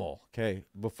animal, okay,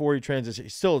 before he transitioned.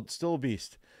 He's still a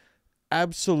beast.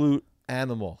 Absolute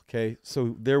animal, okay?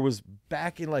 So there was,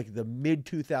 back in like the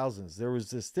mid-2000s, there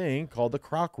was this thing called the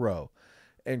Kroc row.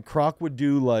 And Kroc would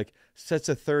do like sets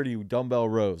of 30 dumbbell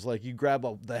rows. Like you grab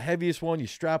the heaviest one, you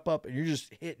strap up, and you're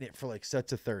just hitting it for like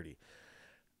sets of 30.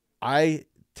 I,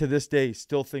 to this day,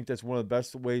 still think that's one of the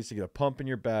best ways to get a pump in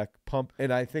your back,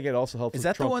 and I think it also helps Is with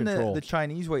that the trunk one control. that the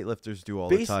Chinese weightlifters do all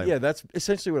the time? Yeah, that's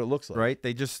essentially what it looks like. Right?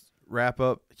 They just wrap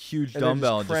up huge And they're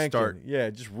dumbbell and just cranking. start. Yeah,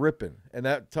 just ripping. And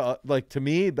that, to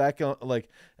me, back on like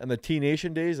in the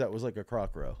T-Nation days, that was like a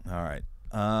Kroc row. All right.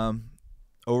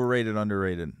 Overrated,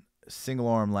 underrated. Single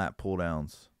arm lat pull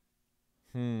downs.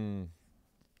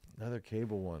 Another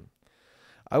cable one.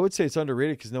 I would say it's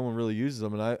underrated because no one really uses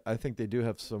them, and I think they do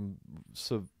have some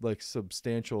like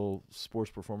substantial sports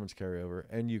performance carryover,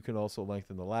 and you can also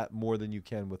lengthen the lat more than you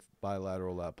can with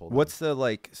bilateral lat pull. What's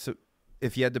the so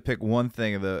if you had to pick one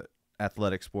thing of the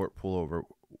athletic sport pullover,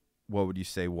 what would you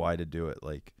say why to do it?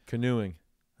 Like canoeing?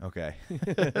 Okay.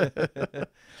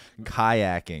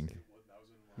 Kayaking.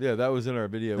 Yeah, that was in our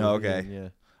video. Oh, okay. Yeah,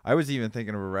 I was even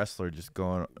thinking of a wrestler just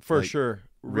going for like, sure.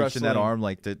 reaching that Wrestling. arm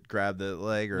like to grab the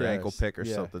leg or ankle pick or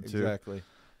something too. Exactly.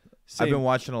 I've been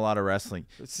watching a lot of wrestling.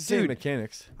 It's the same Dude,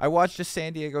 mechanics. I watched a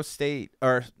San Diego State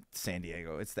or San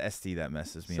Diego. It's the SD that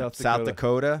messes me up. South South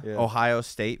Dakota, Yeah. Ohio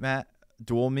State, Matt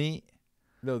dual meet.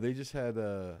 No, they just had.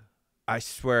 I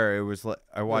swear it was like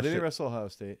I watched they it. didn't wrestle Ohio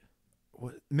State.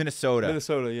 Minnesota.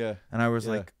 Minnesota, yeah. And I was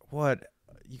Yeah. like, "What?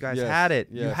 You guys Yes, had it.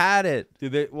 You yes. had it."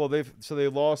 Did they? Well, they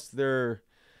lost their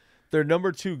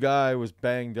number 2 guy was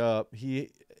banged up.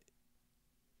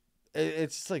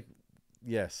 It's like,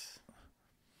 yes.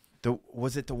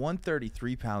 Was it the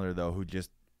 133 pounder though who just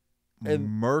And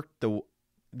murked the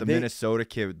they- Minnesota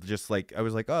kid? Just like I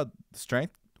was like, "Oh, the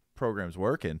strength program's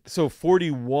working." So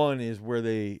 41 is where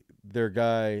their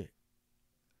guy,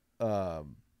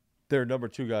 their number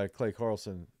 2 guy, Clay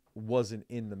Carlson, wasn't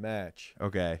in the match.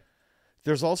 Okay.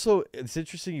 There's also, it's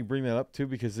interesting you bring that up too,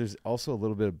 because there's also a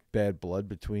little bit of bad blood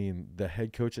between the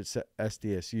head coach at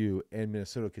SDSU and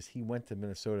Minnesota, because he went to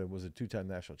Minnesota and was a 2-time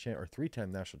national champ or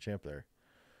 3-time national champ there.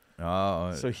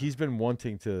 Oh, So he's been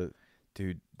wanting to.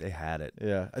 dude, they had it.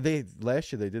 Yeah,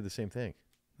 last year they did the same thing.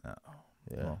 Oh,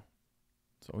 Yeah. well,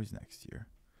 it's always next year.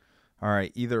 All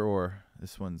right, either or.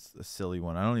 This one's a silly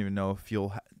one. I don't even know if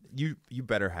you'll. You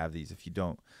better have these. If you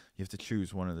don't, you have to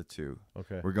choose one of the two.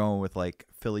 Okay. We're going with like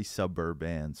Philly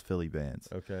bands.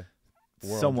 Okay.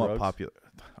 War on Somewhat Drugs? popular.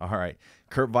 All right,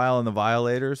 Kurt Vile and the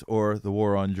Violators or the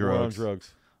War on Drugs. War on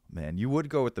Drugs. Man, you would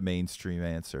go with the mainstream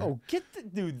answer. Oh,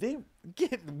 they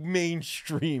get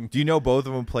mainstream. Do you know both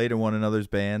of them played in one another's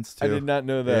bands too? I did not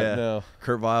know that. Yeah. No.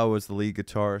 Kurt Vile was the lead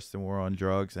guitarist in War on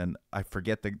Drugs, and I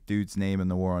forget the dude's name in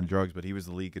the War on Drugs, but he was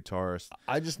the lead guitarist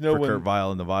I just know for when Kurt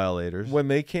Vile and the Violators. when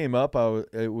they came up,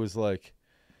 it was like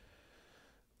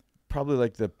probably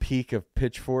like the peak of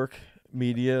Pitchfork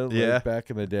media, like, Yeah. back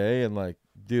in the day, and like,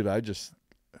 dude,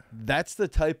 that's the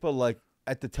type of like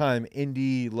at the time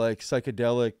indie like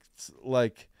psychedelic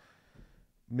like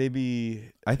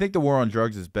maybe I think the War on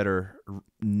Drugs is better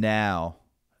now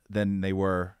than they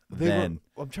were then.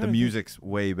 I'm trying The to think. music's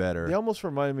way better. They almost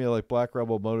remind me of like Black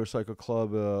Rebel Motorcycle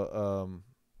Club,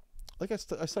 like a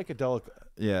psychedelic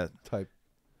Yeah, type.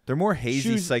 they're more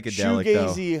hazy psychedelic though.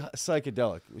 Shoegazy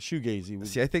psychedelic. Shoegazy.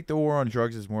 Was, See, I think the War on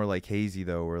Drugs is more like hazy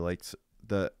though, where like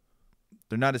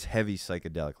they're not as heavy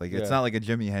psychedelic. Like it's Yeah. not like a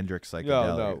Jimi Hendrix psychedelic.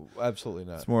 no, absolutely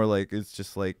not. It's more like it's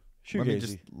just like let me Shoegazy.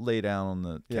 just lay down on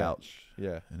the Yeah. couch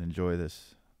Yeah. and enjoy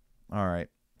this. All right.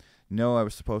 No, I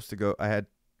was supposed to go.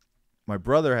 My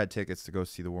brother had tickets to go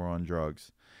see the War on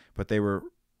Drugs, but they were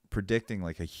predicting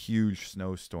like a huge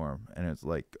snowstorm, and it's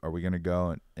like, are we gonna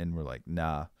go? And we're like,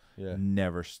 nah, Yeah.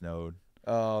 never snowed.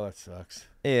 Oh, that sucks.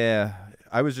 Yeah,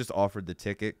 I was just offered the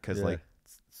ticket because Yeah. like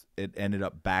it ended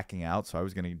up backing out, so I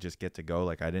was gonna just get to go.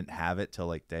 Like I didn't have it till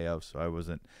like day of, so I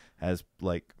wasn't as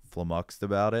like flummoxed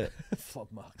about it.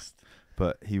 Flummoxed.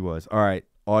 But he was. All right,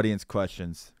 audience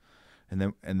questions, and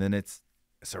then it's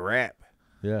a wrap.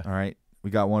 Yeah. All right, we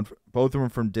got one. Both of them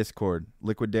from Discord.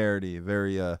 Liquidarity,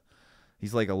 very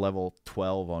he's like a level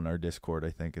 12 on our Discord,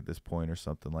 I think, at this point or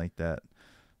something like that.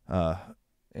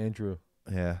 Andrew.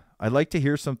 Yeah, I'd like to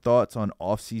hear some thoughts on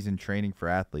off-season training for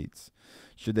athletes.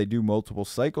 Should they do multiple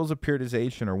cycles of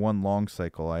periodization or one long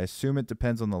cycle? I assume it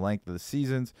depends on the length of the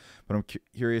seasons, but I'm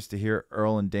curious to hear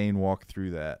Earl and Dane walk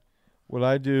through that.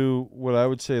 What I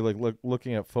would say, like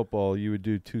looking at football, you would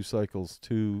do 2 cycles,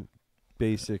 2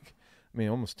 basic. I mean,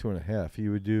 almost 2.5.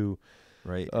 You would do.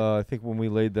 Right. I think when we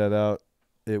laid that out,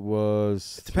 it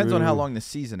was. It depends on how long the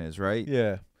season is, right?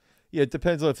 Yeah. Yeah, it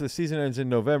depends on if the season ends in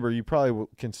November. You probably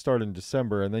can start in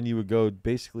December, and then you would go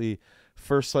basically.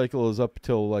 First cycle is up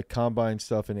till like combine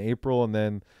stuff in April, and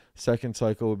then second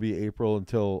cycle would be April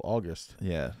until August.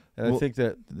 Yeah. And I think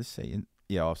that did this say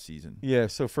off season. Yeah,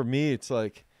 so for me, it's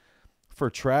like for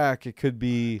track, it could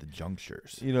be The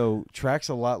junctures. You know, track's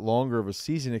a lot longer of a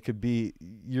season. It could be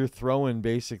you're throwing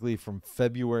basically from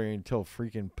February until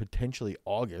freaking potentially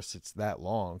August. It's that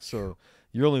long, so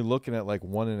you're only looking at like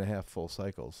 1.5 full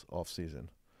cycles off season.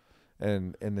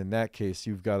 And in that case,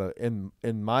 you've got to,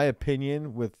 in my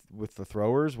opinion, with the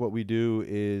throwers, what we do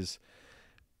is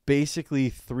basically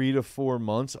 3 to 4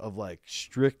 months of like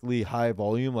strictly high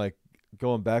volume, like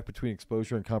going back between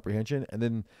exposure and comprehension, and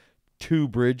then 2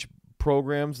 bridge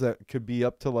programs that could be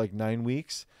up to like 9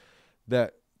 weeks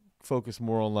that focus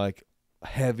more on like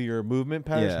heavier movement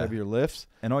patterns, heavier lifts.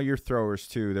 And all your throwers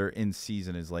too, they're in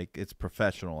season is like it's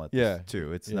professional at this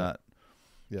too. It's not.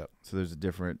 Yeah. So there's a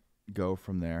different go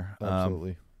from there.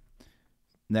 Absolutely.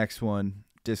 Next one,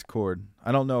 Discord.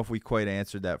 I don't know if we quite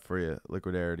answered that for you,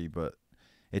 Liquidarity, but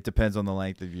it depends on the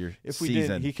length of your if we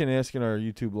season. did, he can ask in our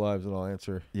YouTube lives and I'll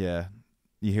answer. Yeah.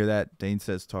 You hear that? Dane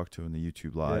says talk to in the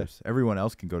YouTube lives. Everyone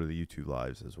else can go to the YouTube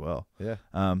lives as well. Yeah.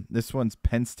 This one's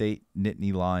Penn State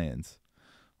Nittany Lions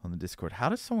on the Discord. How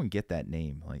does someone get that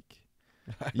name? Like,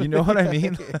 you know what I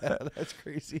mean? Yeah, that's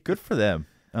crazy. Good for them.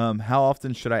 How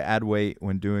often should I add weight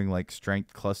when doing like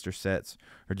strength cluster sets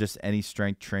or just any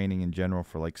strength training in general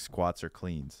for like squats or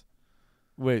cleans?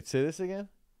 Wait, say this again?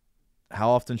 How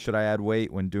often should I add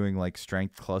weight when doing like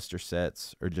strength cluster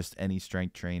sets or just any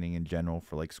strength training in general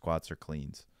for like squats or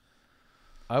cleans?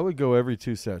 I would go every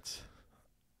 2 sets.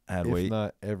 Add if weight?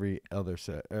 not every other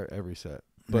set or every set.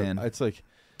 But Man. it's like,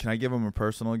 can I give them a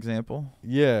personal example?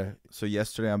 Yeah. So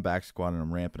yesterday I'm back squatting.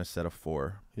 I'm ramping a set of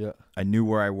 4. Yeah. I knew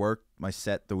where I worked my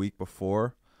set the week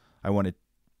before. I wanted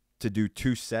to do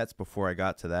 2 sets before I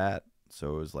got to that.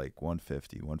 So it was like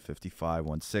 150, 155,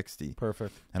 160.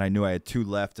 Perfect. And I knew I had 2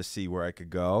 left to see where I could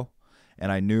go.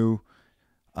 And I knew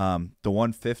the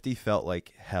 150 felt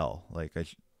like hell. Like I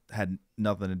had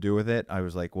nothing to do with it. I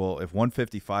was like, well, if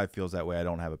 155 feels that way, I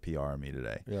don't have a PR on me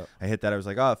today. Yeah. I hit that. I was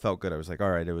like, oh, it felt good. I was like,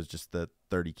 all right, it was just the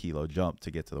 30-kilo jump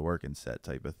to get to the working set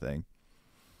type of thing.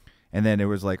 And then it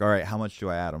was like, all right, how much do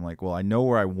I add? I'm like, well, I know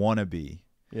where I want to be.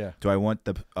 Yeah. Do I want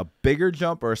a bigger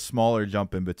jump or a smaller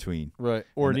jump in between? Right.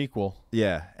 Or an equal.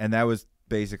 Yeah. And that was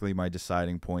basically my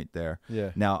deciding point there.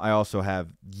 Yeah. Now, I also have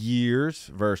years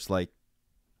versus like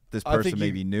this person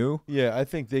maybe new. Yeah, I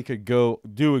think they could go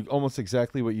do almost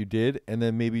exactly what you did and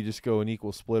then maybe just go an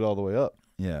equal split all the way up.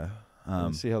 Yeah.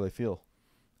 And see how they feel.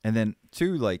 And then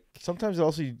 2, like sometimes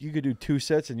also you could do 2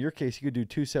 sets. In your case, you could do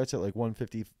 2 sets at like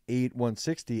 158,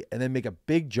 160, and then make a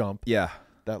big jump. Yeah.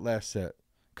 That last set.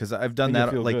 Because I've done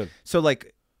that. Like good. So,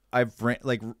 like I've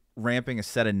ramping a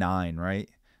set of 9, right?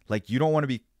 Like you don't want to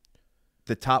be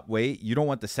the top weight. You don't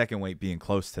want the second weight being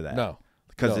close to that. No.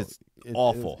 Because it's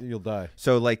awful. You'll die.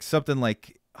 So like something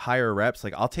like higher reps,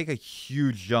 like I'll take a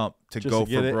huge jump to just go to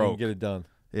get for it broke. And get it done.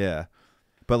 Yeah.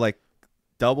 But like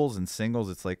doubles and singles,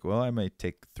 it's like, well, I might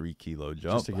take 3-kilo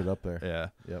jump just to get up there. Yeah.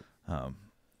 Yep.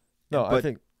 No, I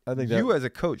think that you as a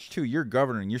coach too, you're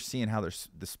governing. You're seeing how the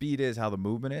speed is, how the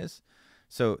movement is.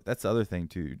 So that's the other thing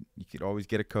too. You could always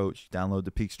get a coach, download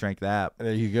the Peak Strength app.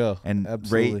 There you go. And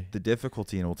Absolutely. rate the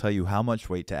difficulty, and it will tell you how much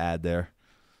weight to add there.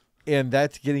 And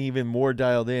that's getting even more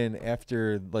dialed in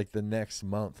after like the next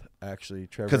month, actually,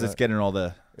 Trevor. Because it's getting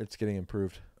it's getting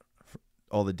improved.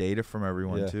 All the data from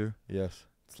everyone too. Yes.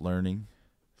 It's learning.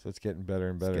 So it's getting better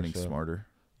and better. It's getting smarter.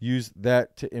 Use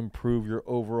that to improve your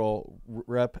overall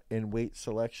rep and weight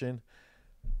selection.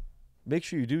 Make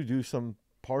sure you do some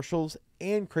partials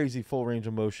and crazy full range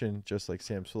of motion, just like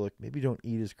Sam Sulek. Maybe don't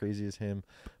eat as crazy as him,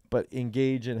 but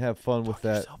engage and have fun with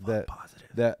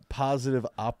that positive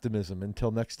optimism.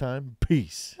 Until next time,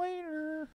 peace.